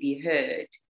ordinarily be heard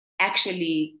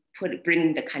actually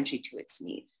bringing the country to its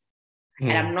knees.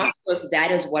 And I'm not sure if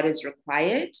that is what is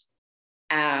required.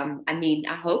 I mean,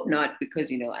 I hope not,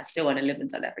 because, you know, I still want to live in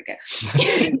South Africa.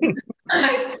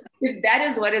 But if that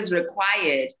is what is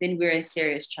required, then we're in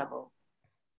serious trouble.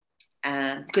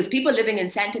 Because people living in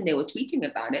Sandton, they were tweeting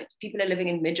about it. People are living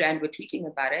in Midrand were tweeting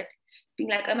about it, being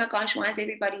like, oh my gosh, why is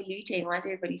everybody looting? Why is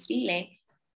everybody stealing?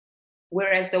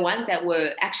 Whereas the ones that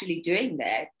were actually doing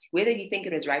that, whether you think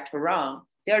it was right or wrong,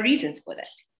 there are reasons for that.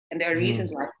 And there are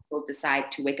reasons why people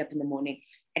decide to wake up in the morning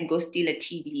and go steal a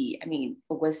TV. I mean,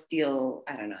 or go steal,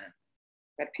 I don't know,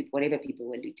 whatever people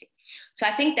were looting. So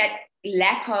I think that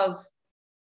lack of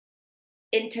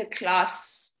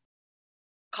interclass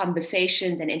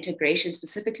conversations and integration,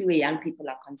 specifically where young people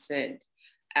are concerned,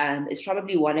 is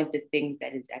probably one of the things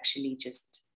that is actually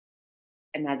just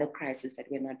another crisis that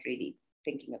we're not really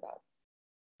thinking about.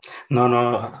 No,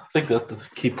 I think that the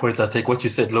key point I take, what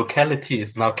you said, locality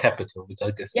is now capital, which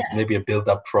I guess is maybe a build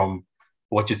up from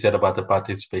what you said about the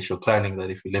participation planning,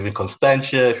 that if you live in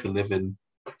Constantia, if you live in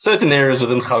certain areas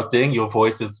within Gauteng, your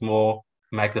voice is more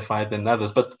magnified than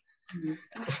others. But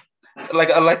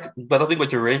but I think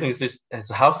what you're raising is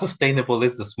how sustainable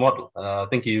is this model? I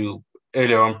think you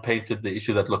earlier on painted the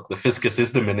issue that, look, the fiscus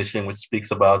is diminishing, which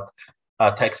speaks about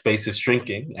our tax base is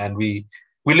shrinking, and we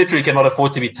literally cannot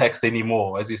afford to be taxed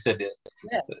anymore. As you said,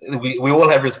 we all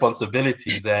have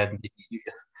responsibilities,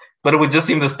 but it would just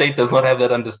seem the state does not have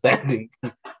that understanding,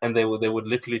 and they would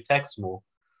literally tax more.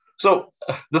 So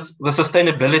the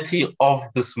sustainability of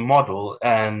this model,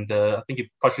 and I think you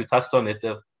partially touched on it,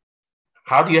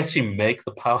 how do you actually make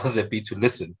the powers that be to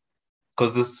listen?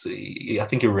 Because I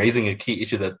think you're raising a key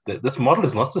issue that this model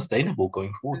is not sustainable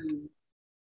going forward.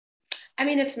 I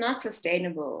mean, it's not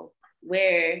sustainable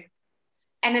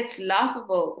and it's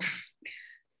laughable.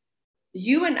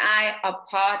 You and I are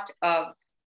part of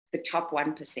the top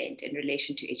 1% in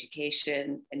relation to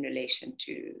education, in relation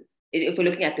to, if we're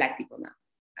looking at Black people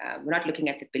now, we're not looking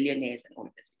at the billionaires and all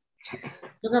of this.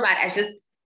 Talking about as just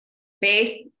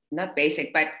not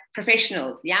basic, but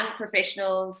professionals, young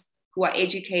professionals who are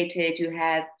educated, who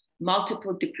have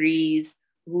multiple degrees,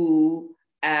 who,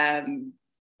 have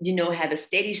a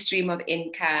steady stream of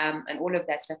income and all of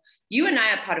that stuff. You and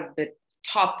I are part of the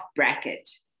top bracket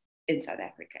in South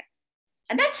Africa.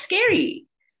 And that's scary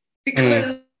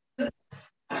because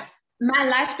my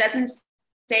life doesn't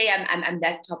say I'm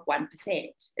that top 1%.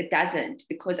 It doesn't,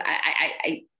 because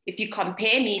I if you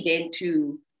compare me then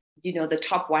to, the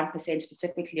top 1%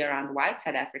 specifically around white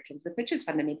South Africans, the picture is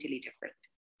fundamentally different.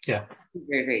 Yeah.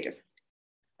 Very, very different.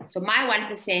 So my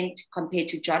 1% compared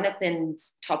to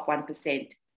Jonathan's top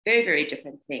 1%, very, very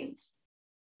different things.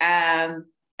 And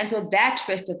so that,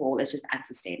 first of all, is just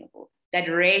unsustainable. That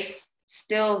race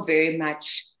still very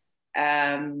much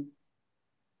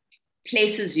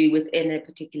places you within a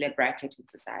particular bracket in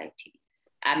society.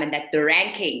 And that the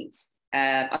rankings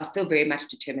are still very much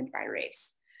determined by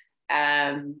race.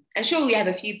 And sure, we have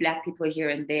a few Black people here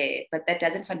and there, but that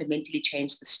doesn't fundamentally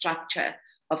change the structure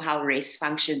of how race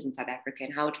functions in South Africa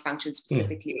and how it functions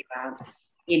specifically around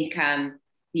income,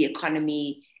 the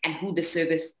economy, and who the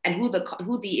service and who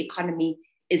the economy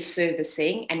is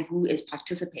servicing and who is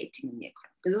participating in the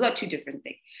economy. Because those are two different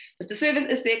things.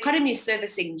 If the economy is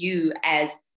servicing you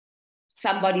as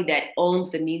somebody that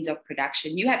owns the means of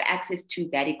production, you have access to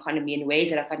that economy in ways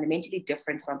that are fundamentally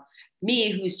different from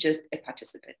me, who's just a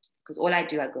participant. Because all I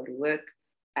do, I go to work,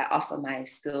 I offer my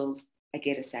skills, I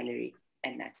get a salary,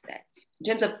 and that's that. In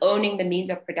terms of owning the means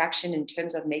of production, in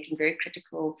terms of making very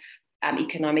critical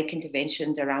economic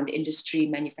interventions around industry,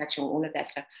 manufacturing, all of that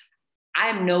stuff,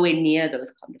 I'm nowhere near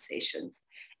those conversations.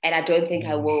 And I don't think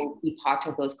I will be part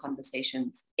of those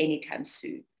conversations anytime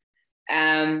soon.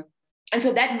 And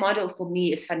so that model for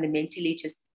me is fundamentally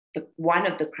just one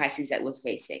of the crises that we're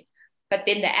facing. But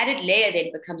then the added layer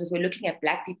then becomes, if we're looking at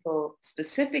Black people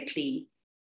specifically,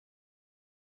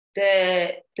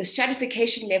 the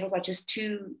stratification levels are just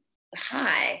too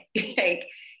high.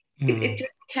 It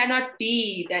just cannot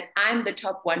be that I'm the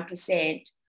top 1%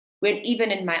 when even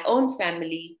in my own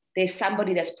family, there's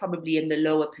somebody that's probably in the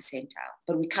lower percentile,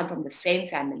 but we come from the same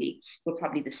family. We're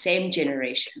probably the same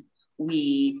generation.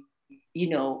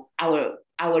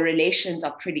 Our relations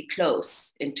are pretty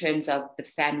close in terms of the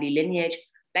family lineage.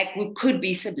 Like, we could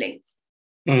be siblings.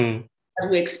 But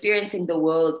we're experiencing the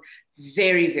world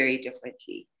very, very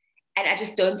differently. And I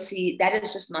just don't see, that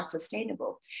is just not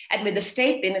sustainable. And when the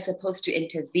state then is supposed to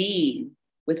intervene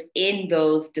within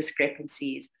those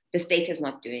discrepancies, the state is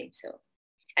not doing so.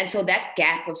 And so that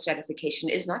gap of stratification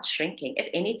is not shrinking. If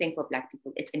anything, for Black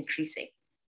people, it's increasing.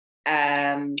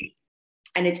 And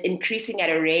it's increasing at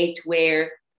a rate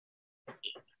where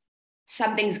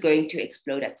something's going to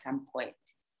explode at some point.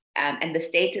 And the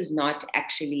state is not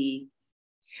actually,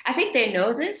 I think they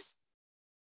know this.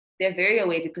 They're very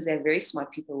aware because they have very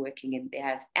smart people working in. They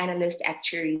have analysts,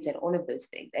 actuaries, and all of those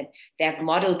things. And they have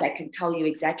models that can tell you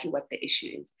exactly what the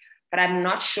issue is. But I'm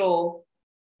not sure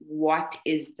what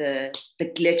is the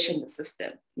glitch in the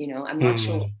system. I'm not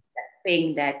sure that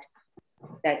thing that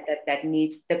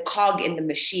needs the cog in the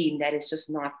machine that is just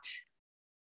not,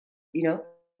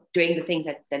 doing the things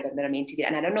that are meant to do.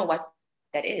 And I don't know what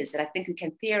that is. And I think we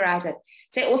can theorize and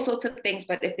say all sorts of things,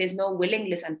 but if there's no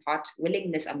willingness on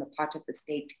the part of the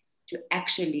state to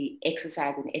actually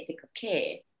exercise an ethic of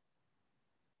care,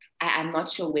 I'm not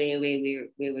sure where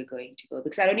we're going to go,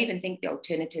 because I don't even think the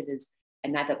alternative is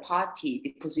another party,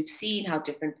 because we've seen how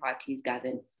different parties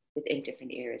govern within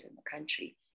different areas in the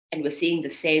country. And we're seeing the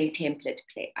same template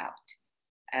play out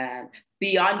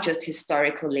beyond just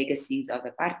historical legacies of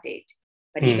apartheid.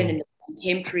 But even in the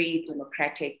contemporary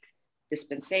democratic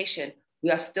dispensation, we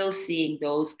are still seeing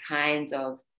those kinds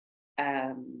of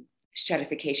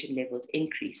stratification levels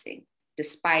increasing,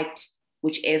 despite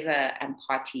whichever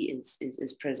party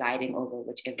is presiding over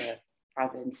whichever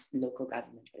province, local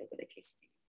government, whatever the case may be.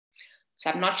 So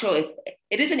I'm not sure if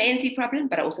it is an ANC problem,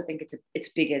 but I also think it's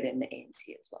bigger than the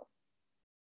ANC as well.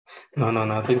 No.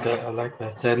 I think I like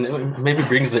that. And it maybe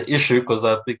brings the issue, because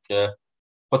I think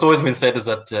what's always been said is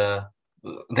that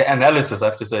the analysis, I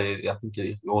have to say, I think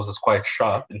yours is quite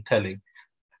sharp and telling.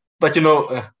 But,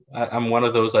 I'm one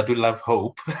of those, I do love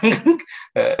hope.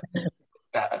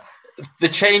 The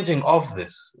changing of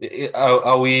this,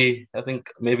 are we, I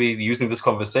think maybe using this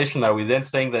conversation, are we then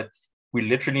saying that we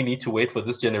literally need to wait for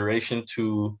this generation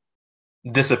to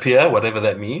disappear, whatever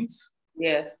that means?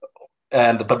 Yeah.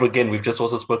 But again, we've just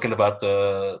also spoken about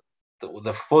the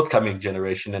forthcoming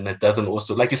generation, and it doesn't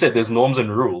also, like you said, there's norms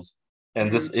and rules,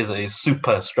 and this is a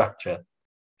super structure.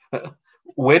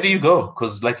 Where do you go?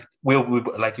 Because like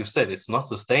you said, it's not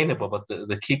sustainable. But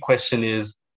the key question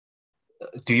is,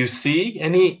 do you see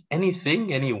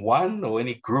anyone or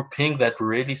any grouping that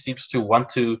really seems to want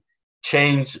to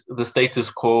change the status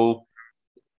quo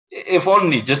if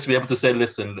only just to be able to say,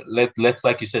 listen, let's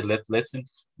like you said,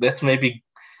 let's maybe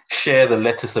share the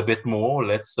lettuce a bit more.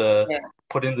 Let's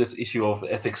put in this issue of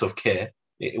ethics of care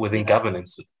within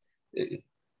governance.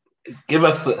 Give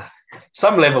us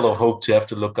some level of hope to have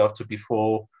to look up to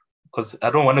before, because I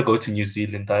don't want to go to New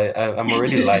Zealand. I'm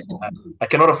already light. I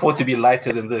cannot afford to be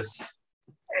lighter than this.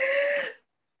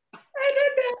 I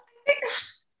don't know.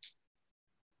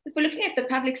 If we're looking at the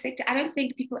public sector, I don't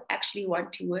think people actually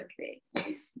want to work there.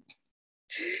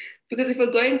 Because if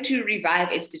we're going to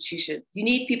revive institutions, you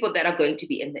need people that are going to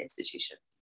be in the institutions.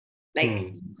 Like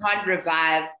you can't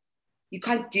revive, you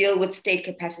can't deal with state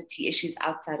capacity issues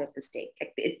outside of the state.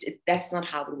 Like that's not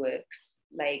how it works.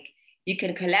 Like you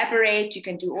can collaborate, you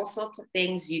can do all sorts of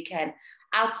things. You can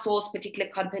outsource particular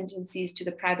competencies to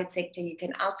the private sector. You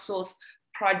can outsource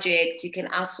projects, you can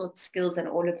outsource skills and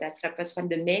all of that stuff. But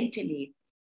fundamentally,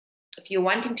 if you're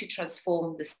wanting to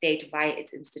transform the state via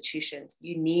its institutions,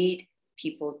 you need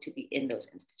people to be in those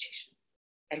institutions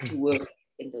and to work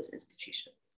in those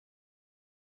institutions.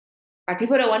 But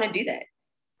people don't want to do that.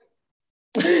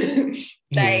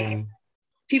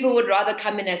 People would rather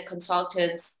come in as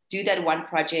consultants, do that one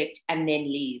project, and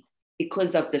then leave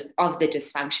because of the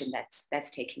dysfunction that's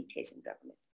taking place in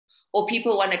government. Or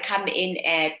people want to come in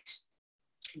at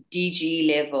DG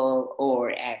level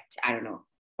or at, I don't know,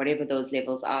 whatever those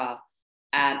levels are.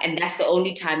 And that's the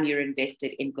only time you're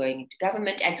invested in going into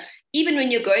government. And even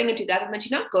when you're going into government,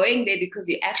 you're not going there because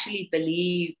you actually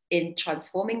believe in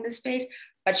transforming the space,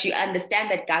 but you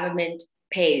understand that government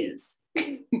pays.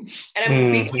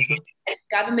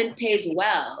 Government pays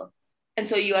well. And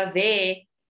so you are there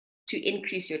to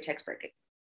increase your tax bracket.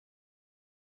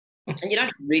 And you're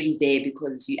not really there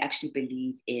because you actually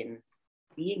believe in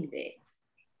being there.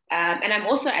 And I'm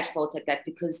also at fault at that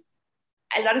because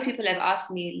a lot of people have asked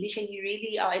me, Lihle, you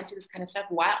really are into this kind of stuff.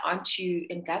 Why aren't you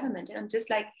in government? And I'm just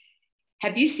like,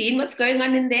 have you seen what's going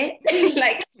on in there?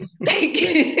 like,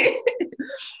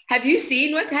 have you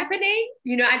seen what's happening?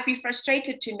 You know, I'd be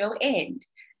frustrated to no end.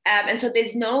 And so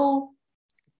there's no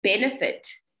benefit.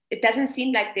 It doesn't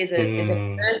seem like there's a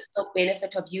personal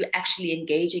benefit of you actually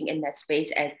engaging in that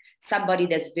space as somebody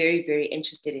that's very, very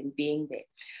interested in being there.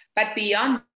 But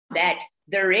beyond that,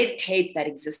 the red tape that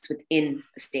exists within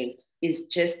the state is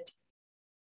just,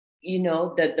 you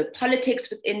know, the politics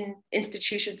within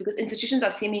institutions, because institutions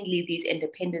are seemingly these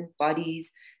independent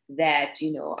bodies that,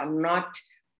 you know, are not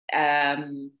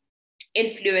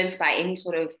influenced by any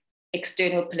sort of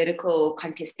external political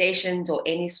contestations or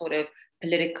any sort of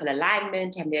political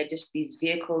alignment. And they're just these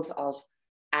vehicles of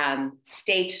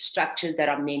state structures that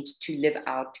are meant to live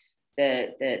out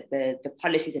the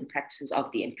policies and practices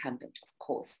of the incumbent, of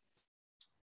course.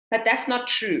 But that's not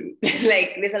true.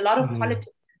 Like there's a lot of politics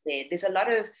there. There's a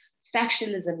lot of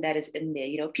factionalism that is in there.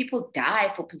 You know, people die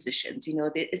for positions. You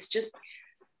know, it's just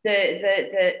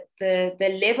the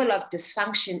level of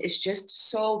dysfunction is just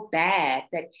so bad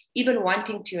that even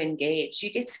wanting to engage,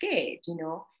 you get scared. You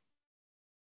know,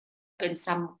 in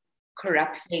some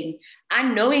corrupt thing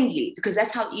unknowingly, because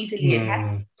that's how easily it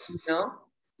happens. You know.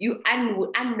 You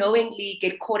unknowingly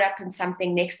get caught up in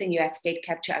something. Next thing you're at state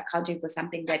capture accounting for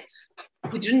something that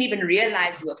you didn't even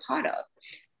realize you were part of.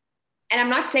 And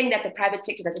I'm not saying that the private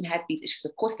sector doesn't have these issues.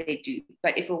 Of course they do.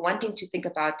 But if we're wanting to think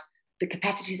about the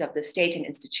capacities of the state and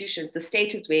institutions, the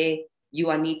state is where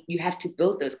you have to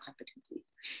build those competencies.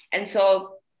 And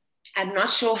so I'm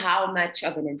not sure how much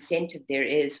of an incentive there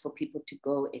is for people to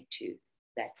go into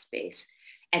that space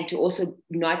and to also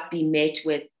not be met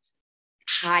with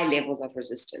high levels of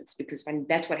resistance, because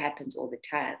that's what happens all the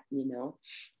time. You know,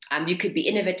 you could be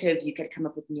innovative, you could come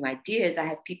up with new ideas. I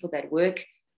have people that work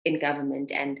in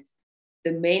government, and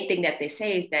the main thing that they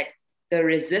say is that the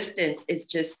resistance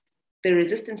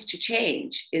to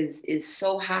change is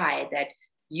so high that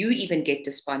you even get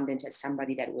despondent as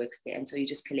somebody that works there, and so you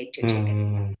just collect your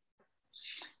check.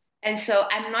 And so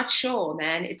I'm not sure,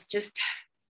 man. It's just,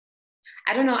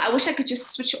 I don't know. I wish I could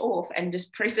just switch off and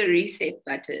just press a reset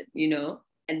button, you know,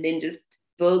 and then just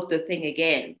build the thing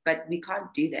again. But we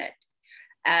can't do that.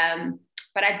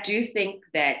 But I do think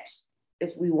that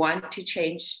if we want to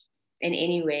change in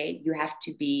any way, you have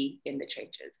to be in the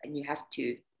trenches, and you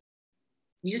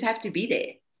just have to be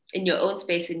there in your own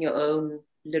space, in your own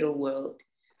little world.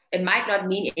 It might not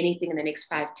mean anything in the next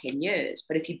 5-10 years,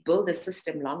 but if you build a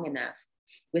system long enough,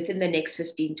 within the next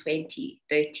 15, 20,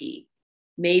 30,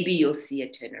 maybe you'll see a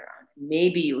turnaround.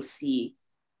 Maybe you'll see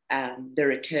the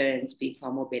returns being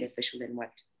far more beneficial than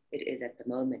what it is at the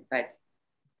moment. But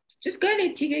just go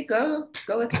there, TK, go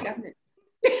with the government.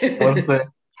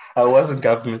 I was in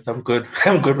government. I'm good.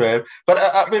 I'm good, man.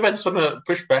 But maybe I just want to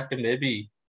push back and maybe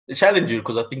challenge you,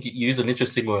 because I think you use an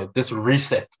interesting word, this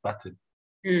reset button.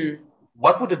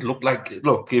 What would it look like?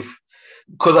 Look,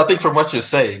 because I think from what you're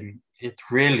saying, it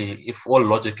really, if all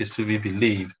logic is to be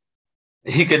believed,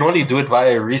 he can only do it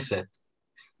via a reset.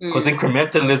 Because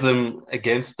incrementalism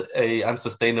against a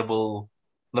unsustainable,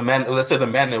 let's say the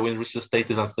manner in which the state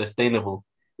is unsustainable,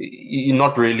 you're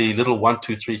not really, little 1,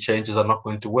 2, 3 changes are not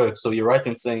going to work. So you're right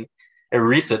in saying a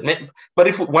reset. But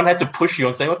if one had to push you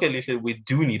on saying, okay, Lihle, we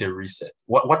do need a reset,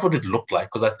 what would it look like?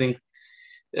 Because I think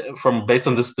based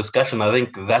on this discussion, I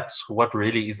think that's what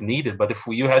really is needed. But if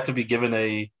you had to be given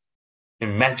a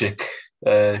magic,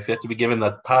 if you had to be given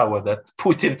that power, that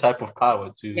Putin type of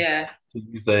power to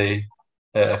use a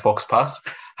Fox Pass,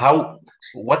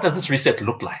 what does this reset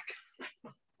look like?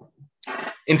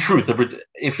 In truth,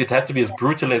 if it had to be as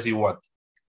brutal as you want.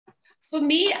 For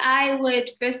me, I would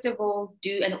first of all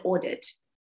do an audit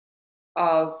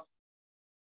of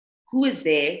who is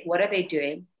there, what are they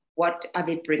doing, what are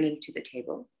they bringing to the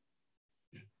table.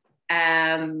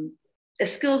 A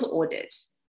skills audit,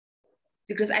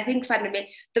 because I think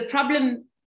fundamentally the problem,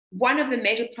 one of the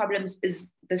major problems is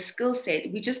the skill set.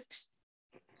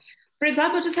 For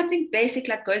example, just something basic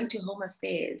like going to Home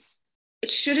Affairs.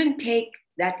 It shouldn't take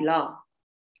that long.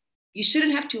 You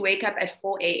shouldn't have to wake up at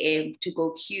 4 a.m. to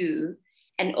go queue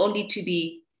and only to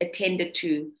be attended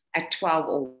to at 12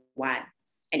 or 1.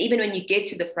 And even when you get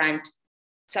to the front,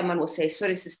 someone will say,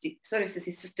 sorry,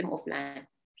 system offline.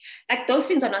 Like those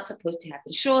things are not supposed to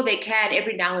happen. Sure, they can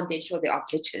every now and then, sure, there are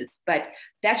glitches, but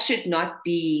that should not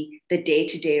be the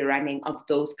day-to-day running of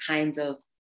those kinds of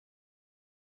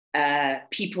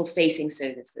people-facing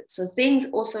services. So things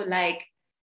also like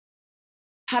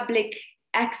public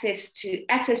access to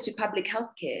public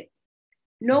healthcare.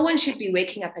 No one should be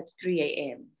waking up at 3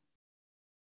 a.m.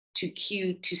 to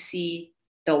queue to see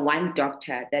the one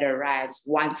doctor that arrives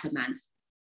once a month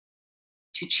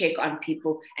to check on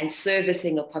people and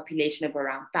servicing a population of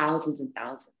around thousands and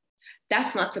thousands.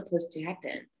 That's not supposed to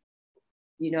happen.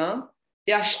 You know,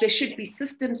 there should be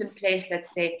systems in place that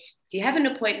say, if you have an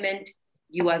appointment,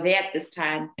 you are there at this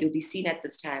time, you'll be seen at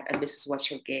this time, and this is what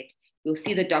you'll get. You'll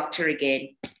see the doctor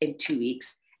again in 2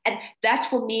 weeks. And that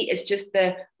for me is just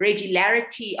the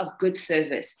regularity of good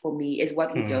service for me is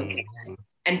what we don't have.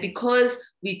 And because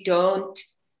we don't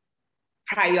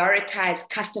prioritize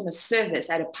customer service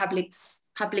at a public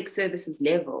services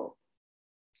level,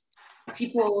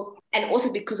 people, and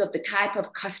also because of the type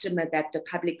of customer that the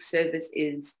public service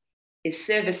is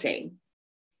servicing,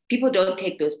 people don't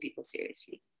take those people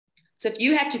seriously. So if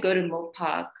you had to go to Mill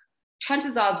Park,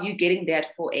 chances are of you getting there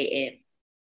at 4 a.m.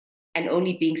 and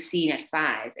only being seen at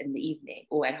 5 in the evening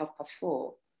or at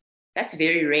 4:30, that's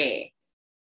very rare.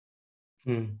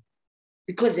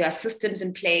 Because there are systems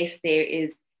in place, there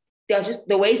are just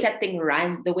the ways that things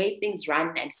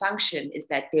run and function is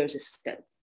that there's a system.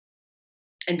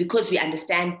 And because we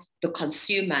understand the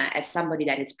consumer as somebody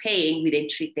that is paying, we then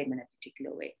treat them in a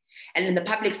particular way. And in the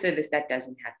public service, that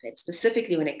doesn't happen,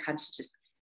 specifically when it comes to just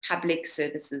public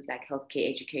services like healthcare,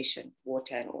 education,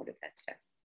 water, and all of that stuff.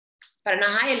 But on a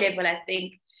higher level, I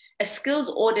think a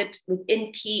skills audit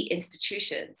within key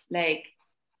institutions, like,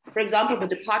 for example,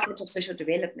 the Department of Social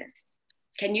Development.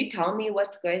 Can you tell me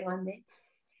what's going on there?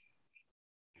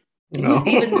 No.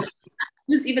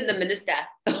 Who's even the minister?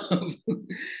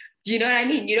 Do you know what I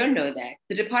mean? You don't know that.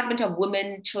 The Department of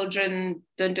Women, Children,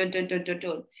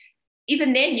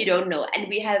 even then you don't know. And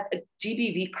we have a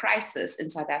GBV crisis in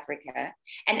South Africa,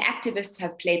 and activists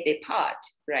have played their part,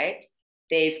 right?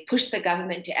 They've pushed the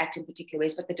government to act in particular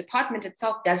ways, but the department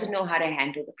itself doesn't know how to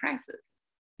handle the crisis.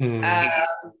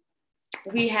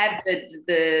 We have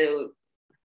the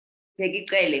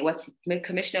what's it,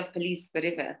 Commissioner of Police,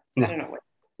 whatever. I don't know what.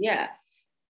 Yeah.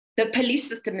 The police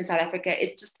system in South Africa,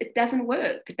 it doesn't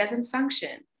work. It doesn't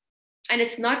function. And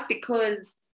it's not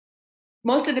because,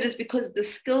 most of it is because the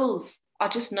skills are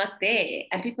just not there.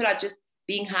 And people are just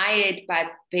being hired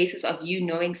by basis of you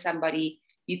knowing somebody.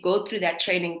 You go through that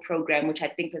training program, which I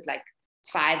think is like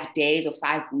 5 days or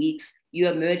 5 weeks. You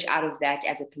emerge out of that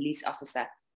as a police officer.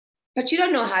 But you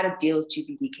don't know how to deal with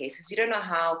GBV cases. You don't know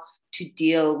how to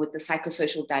deal with the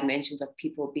psychosocial dimensions of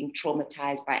people being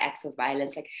traumatized by acts of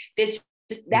violence. Like there's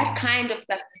just, that kind of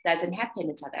stuff just doesn't happen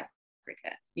in South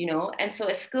Africa, you know? And so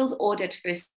a skills audit,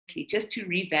 firstly, just to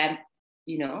revamp,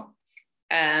 you know,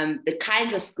 the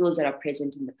kinds of skills that are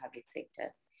present in the public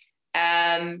sector.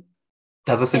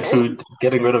 Does this include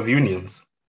getting rid of unions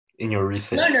in your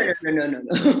research? No.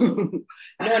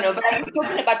 No, but I'm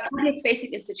talking about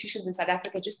public-facing institutions in South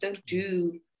Africa just don't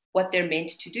do what they're meant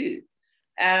to do.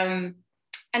 And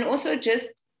also just,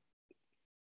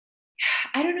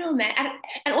 I don't know, man.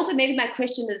 And also maybe my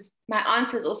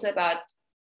answer is also about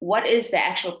what is the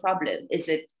actual problem? Is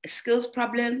it a skills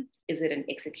problem? Is it an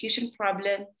execution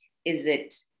problem? Is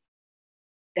it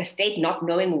the state not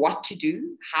knowing what to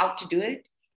do, how to do it?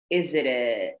 Is it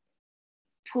a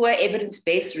poor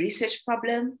evidence-based research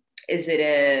problem? Is it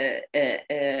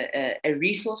a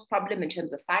resource problem in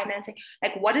terms of financing?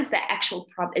 Like, what is the actual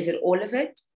problem? Is it all of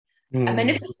it? I mean,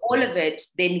 if it's all of it,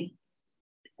 then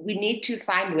we need to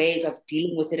find ways of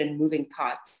dealing with it in moving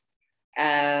parts,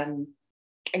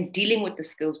 and dealing with the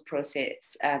skills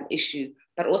process issue,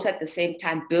 but also at the same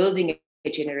time building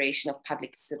a generation of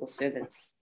public civil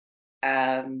servants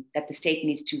that the state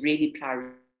needs to really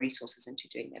plow resources into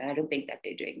doing that. And I don't think that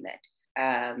they're doing that.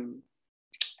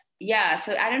 Yeah,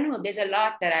 so I don't know. There's a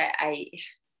lot that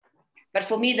but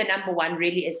for me, the number one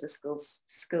really is the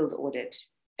skills audit,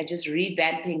 and just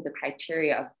revamping the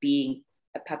criteria of being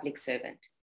a public servant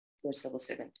or a civil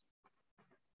servant.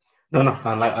 No,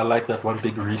 I like that one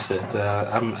big reset.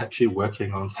 I'm actually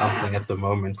working on something at the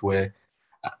moment where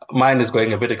mine is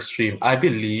going a bit extreme. I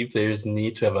believe there is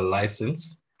need to have a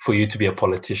license for you to be a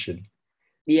politician.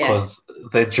 Yeah. Because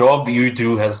the job you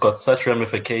do has got such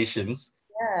ramifications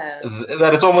Yeah.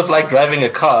 that it's almost like driving a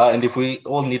car. And if we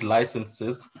all need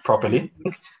licenses properly,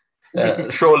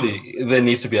 surely there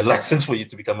needs to be a license for you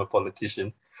to become a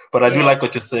politician. But I do like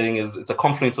what you're saying is it's a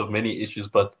confluence of many issues.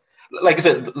 But like I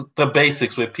said, the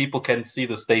basics where people can see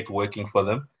the state working for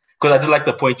them. Because I do like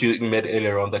the point you made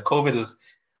earlier on that COVID has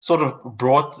sort of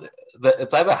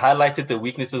it's either highlighted the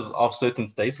weaknesses of certain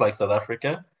states like South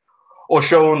Africa, or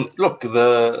shown, look,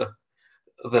 the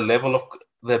level of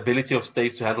the ability of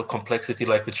states to handle complexity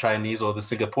like the Chinese or the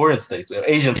Singaporean states, or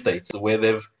Asian states, where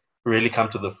they've really come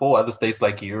to the fore. Other states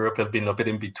like Europe have been a bit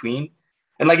in between.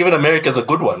 And like even America is a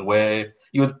good one, where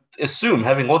you would assume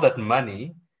having all that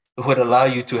money would allow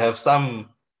you to have some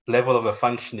level of a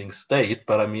functioning state.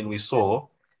 But I mean, we saw,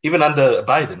 even under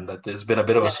Biden, that there's been a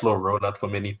bit of a slow rollout for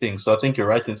many things. So I think you're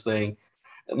right in saying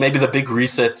maybe the big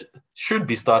reset should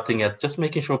be starting at just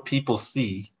making sure people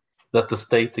see that the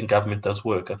state and government does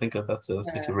work. I think that's a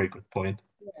very good point.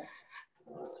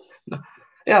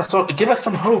 Yeah, so give us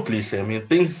some hope, Lihle. I mean,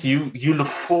 things you look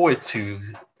forward to.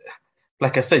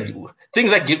 Like I said,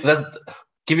 things that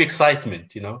give you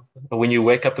excitement, you know, when you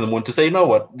wake up in the morning to say, you know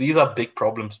what, these are big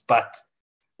problems, but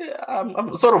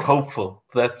I'm sort of hopeful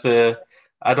that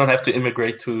I don't have to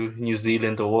immigrate to New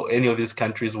Zealand or any of these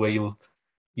countries where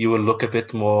you will look a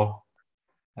bit more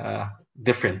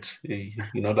different. You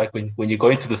know, like when you go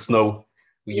into the snow,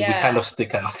 we kind of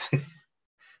stick out.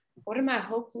 What am I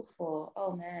hopeful for?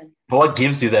 Oh, man. What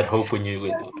gives you that hope when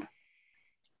you...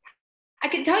 I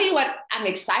can tell you what I'm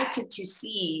excited to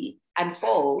see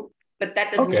unfold, but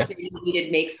that doesn't necessarily mean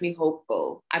it makes me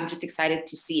hopeful. I'm just excited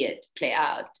to see it play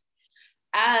out.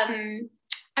 I'm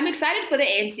excited for the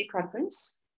ANC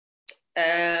conference,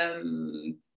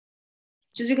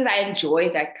 just because I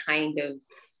enjoy that kind of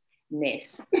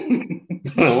mess.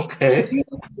 Okay.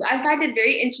 I find it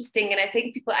very interesting, and I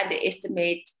think people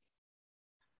underestimate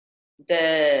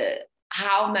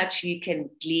how much you can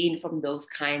glean from those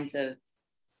kinds of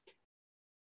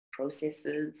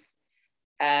processes.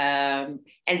 And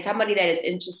somebody that is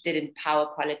interested in power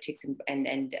politics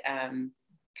and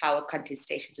power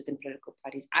contestations within political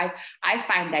parties, I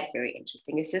find that very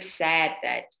interesting. It's just sad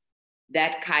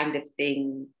that kind of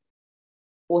thing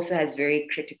also has very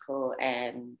critical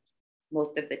and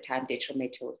most of the time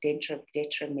detrimental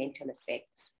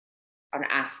effects on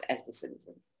us as the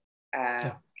citizen.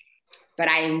 But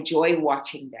I enjoy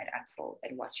watching that unfold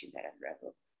and watching that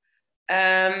unravel.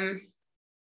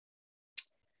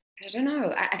 I don't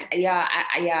know.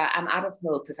 I'm out of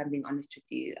hope, if I'm being honest with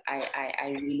you.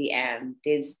 I really am.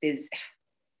 There's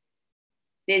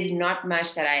not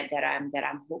much that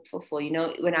I'm hopeful for. You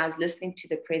know, when I was listening to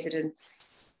the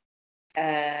president's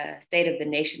State of the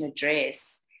Nation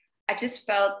address, I just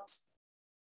felt,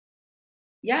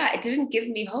 it didn't give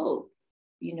me hope.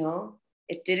 You know,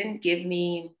 it didn't give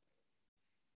me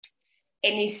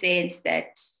any sense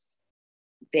that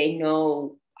they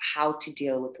know how to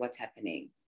deal with what's happening.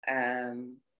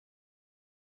 And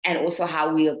also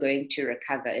how we are going to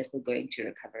recover, if we're going to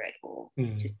recover at all.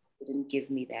 Just didn't give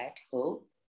me that hope.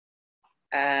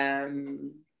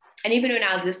 And even when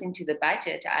I was listening to the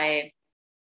budget,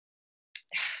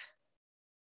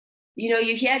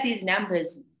 you hear these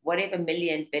numbers, whatever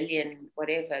million, billion,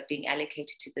 whatever, being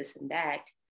allocated to this and that.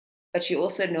 But you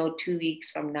also know 2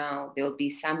 weeks from now, there'll be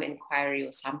some inquiry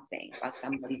or something about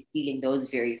somebody stealing those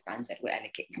very funds that were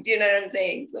allocated. Do you know what I'm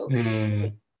saying? So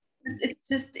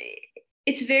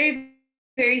it's very,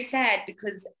 very sad,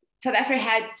 because South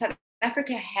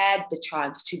Africa had the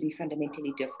chance to be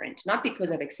fundamentally different, not because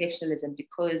of exceptionalism,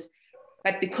 because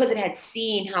but because it had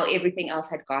seen how everything else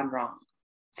had gone wrong.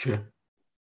 Sure.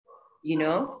 You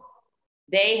know,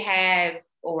 they have,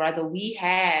 or rather we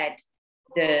had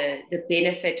the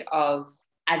benefit of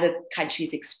other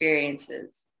countries'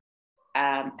 experiences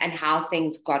and how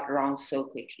things got wrong so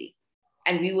quickly.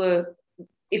 And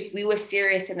if we were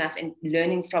serious enough in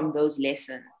learning from those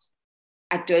lessons,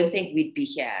 I don't think we'd be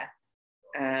here.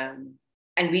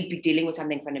 And we'd be dealing with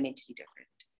something fundamentally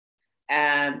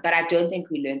different. But I don't think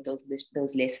we learned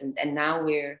those lessons. And now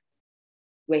we're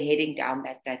heading down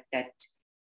that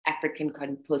African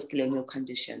post-colonial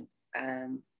condition.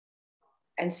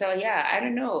 And so, yeah, I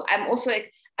don't know.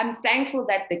 I'm thankful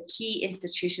that the key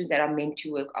institutions that are meant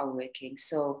to work are working.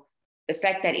 So the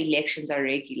fact that elections are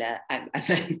regular, I'm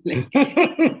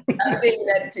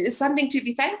something to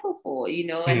be thankful for, you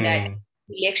know, and that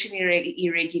election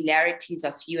irregularities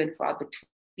are few and far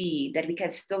between, that we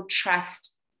can still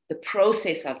trust the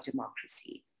process of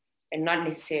democracy and not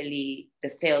necessarily the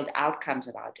failed outcomes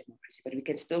of our democracy, but we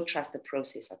can still trust the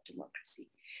process of democracy.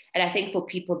 And I think for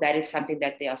people, that is something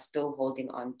that they are still holding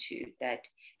on to, that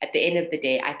at the end of the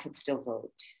day, I can still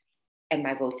vote and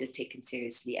my vote is taken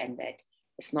seriously, and that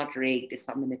it's not rigged, it's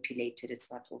not manipulated,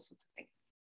 it's not all sorts of things.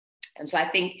 And so I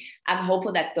think I'm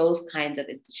hopeful that those kinds of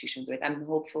institutions work. I'm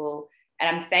hopeful and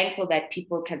I'm thankful that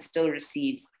people can still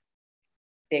receive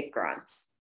their grants.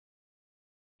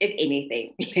 If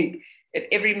anything, if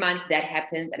every month that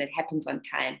happens and it happens on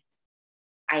time,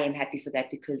 I am happy for that,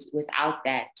 because without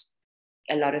that,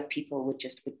 a lot of people would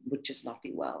just not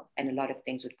be well, and a lot of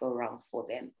things would go wrong for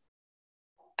them.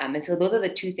 And so those are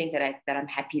the two things that I'm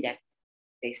happy that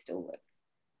they still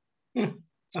work.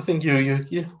 I think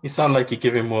you sound like you're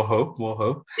giving more hope.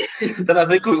 Then I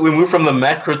think we move from the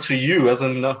macro to you, as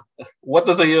in what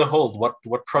does a year hold?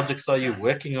 What projects are you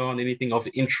working on? Anything of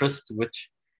interest which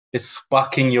is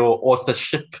sparking your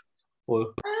authorship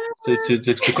or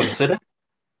to consider?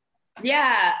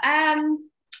 Yeah, I'm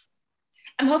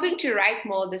hoping to write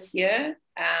more this year,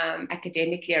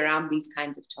 academically, around these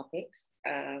kinds of topics.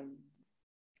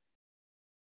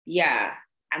 Yeah,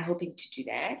 I'm hoping to do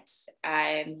that.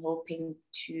 I'm hoping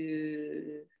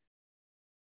to,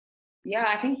 yeah,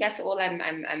 I think that's all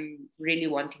I'm really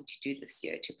wanting to do this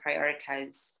year, to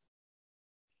prioritize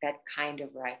that kind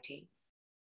of writing.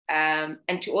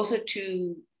 And to also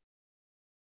to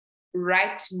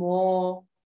write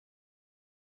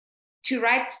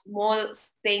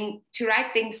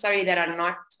things that are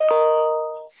not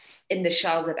in the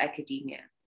shelves of academia,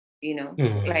 you know,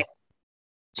 like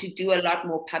to do a lot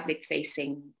more public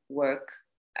facing work,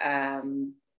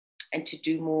 and to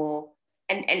do more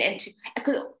and to,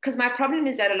 because my problem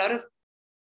is that a lot of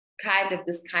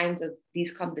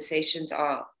these conversations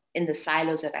are in the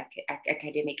silos of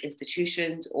academic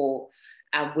institutions, or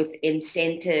within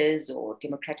centers or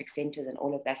democratic centers and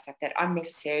all of that stuff, that aren't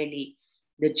necessarily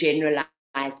the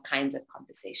generalized kinds of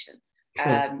conversation.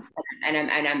 Sure. And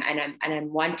I'm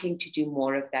wanting to do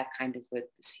more of that kind of work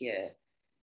this year.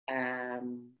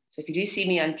 So if you do see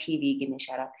me on TV, give me a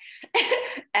shout out.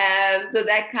 So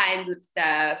that kind of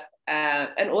stuff,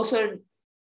 and also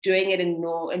doing it in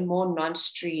more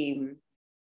non-stream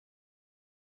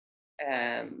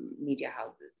media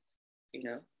houses, you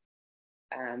know,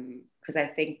 because I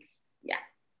think, yeah,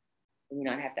 we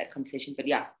not have that conversation, but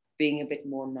yeah, being a bit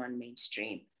more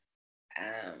non-mainstream.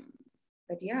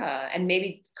 But yeah, and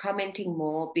maybe commenting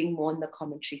more, being more in the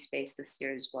commentary space this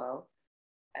year as well.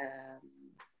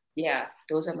 Yeah,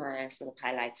 those are my sort of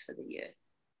highlights for the year.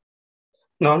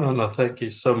 No. Thank you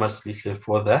so much, Lihle,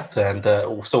 for that. And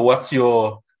so what's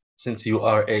since you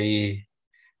are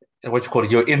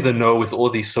you're in the know with all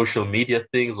these social media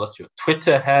things, what's your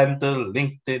Twitter handle,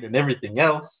 LinkedIn, and everything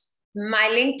else? My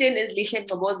LinkedIn is Lihle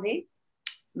Ngcobozi.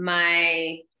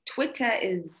 My Twitter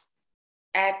is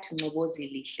 @Ngcobozi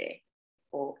Lihle.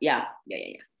 Or yeah.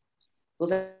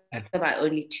 Those are my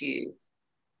only two.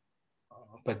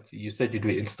 But you said you do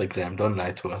Instagram, don't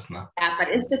lie to us now. Yeah, but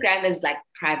Instagram is like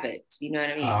private, you know what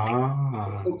I mean?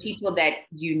 Like, for people that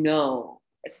you know,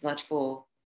 it's not for,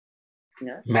 you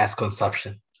know, mass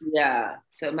consumption. Yeah.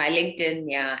 So my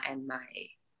LinkedIn, and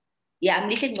I'm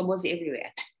Lihle Ngcobozi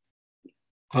everywhere.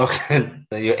 Okay,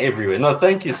 you're everywhere. No,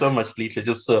 thank you so much, Lihle.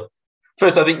 Just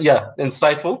first, I think,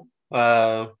 insightful.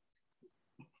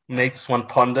 Makes one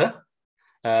ponder.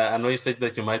 I know you said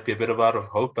that you might be a bit out of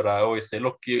hope, but I always say,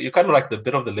 look, you're kind of like the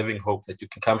bit of the living hope that you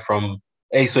can come from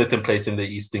a certain place in the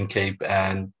Eastern Cape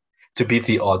and to beat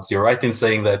the odds. You're right in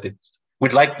saying that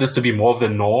we'd like this to be more of the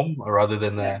norm rather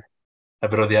than a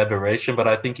bit of the aberration, but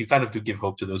I think you kind of do give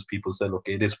hope to those people. So look,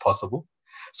 it is possible.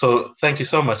 So thank you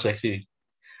so much, actually,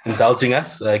 indulging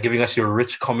us, giving us your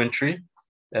rich commentary.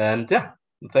 And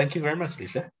thank you very much,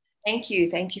 Lihle. Thank you.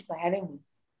 Thank you for having me.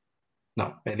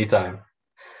 No, anytime.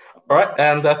 All right,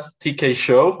 and that's TK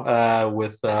show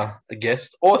with a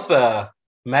guest, author,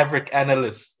 maverick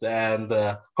analyst, and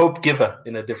hope giver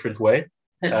in a different way.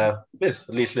 Miss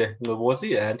Lihle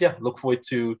Ngcobozi, and yeah, look forward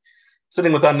to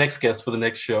sitting with our next guest for the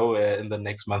next show in the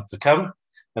next month to come.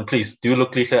 And please do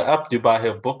look Lihle up, do buy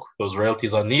her book. Those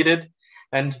royalties are needed.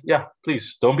 And yeah,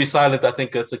 please don't be silent. I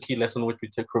think that's a key lesson which we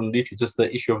took from Lihle, just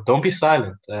the issue of don't be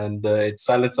silent. And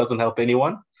silence doesn't help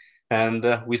anyone. And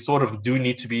we sort of do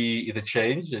need to be either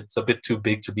change. It's a bit too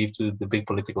big to leave to the big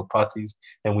political parties,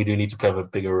 and we do need to play a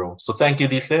bigger role. So thank you,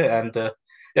 Lihle, and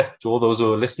yeah, to all those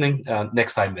who are listening,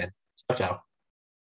 next time then. Ciao, ciao.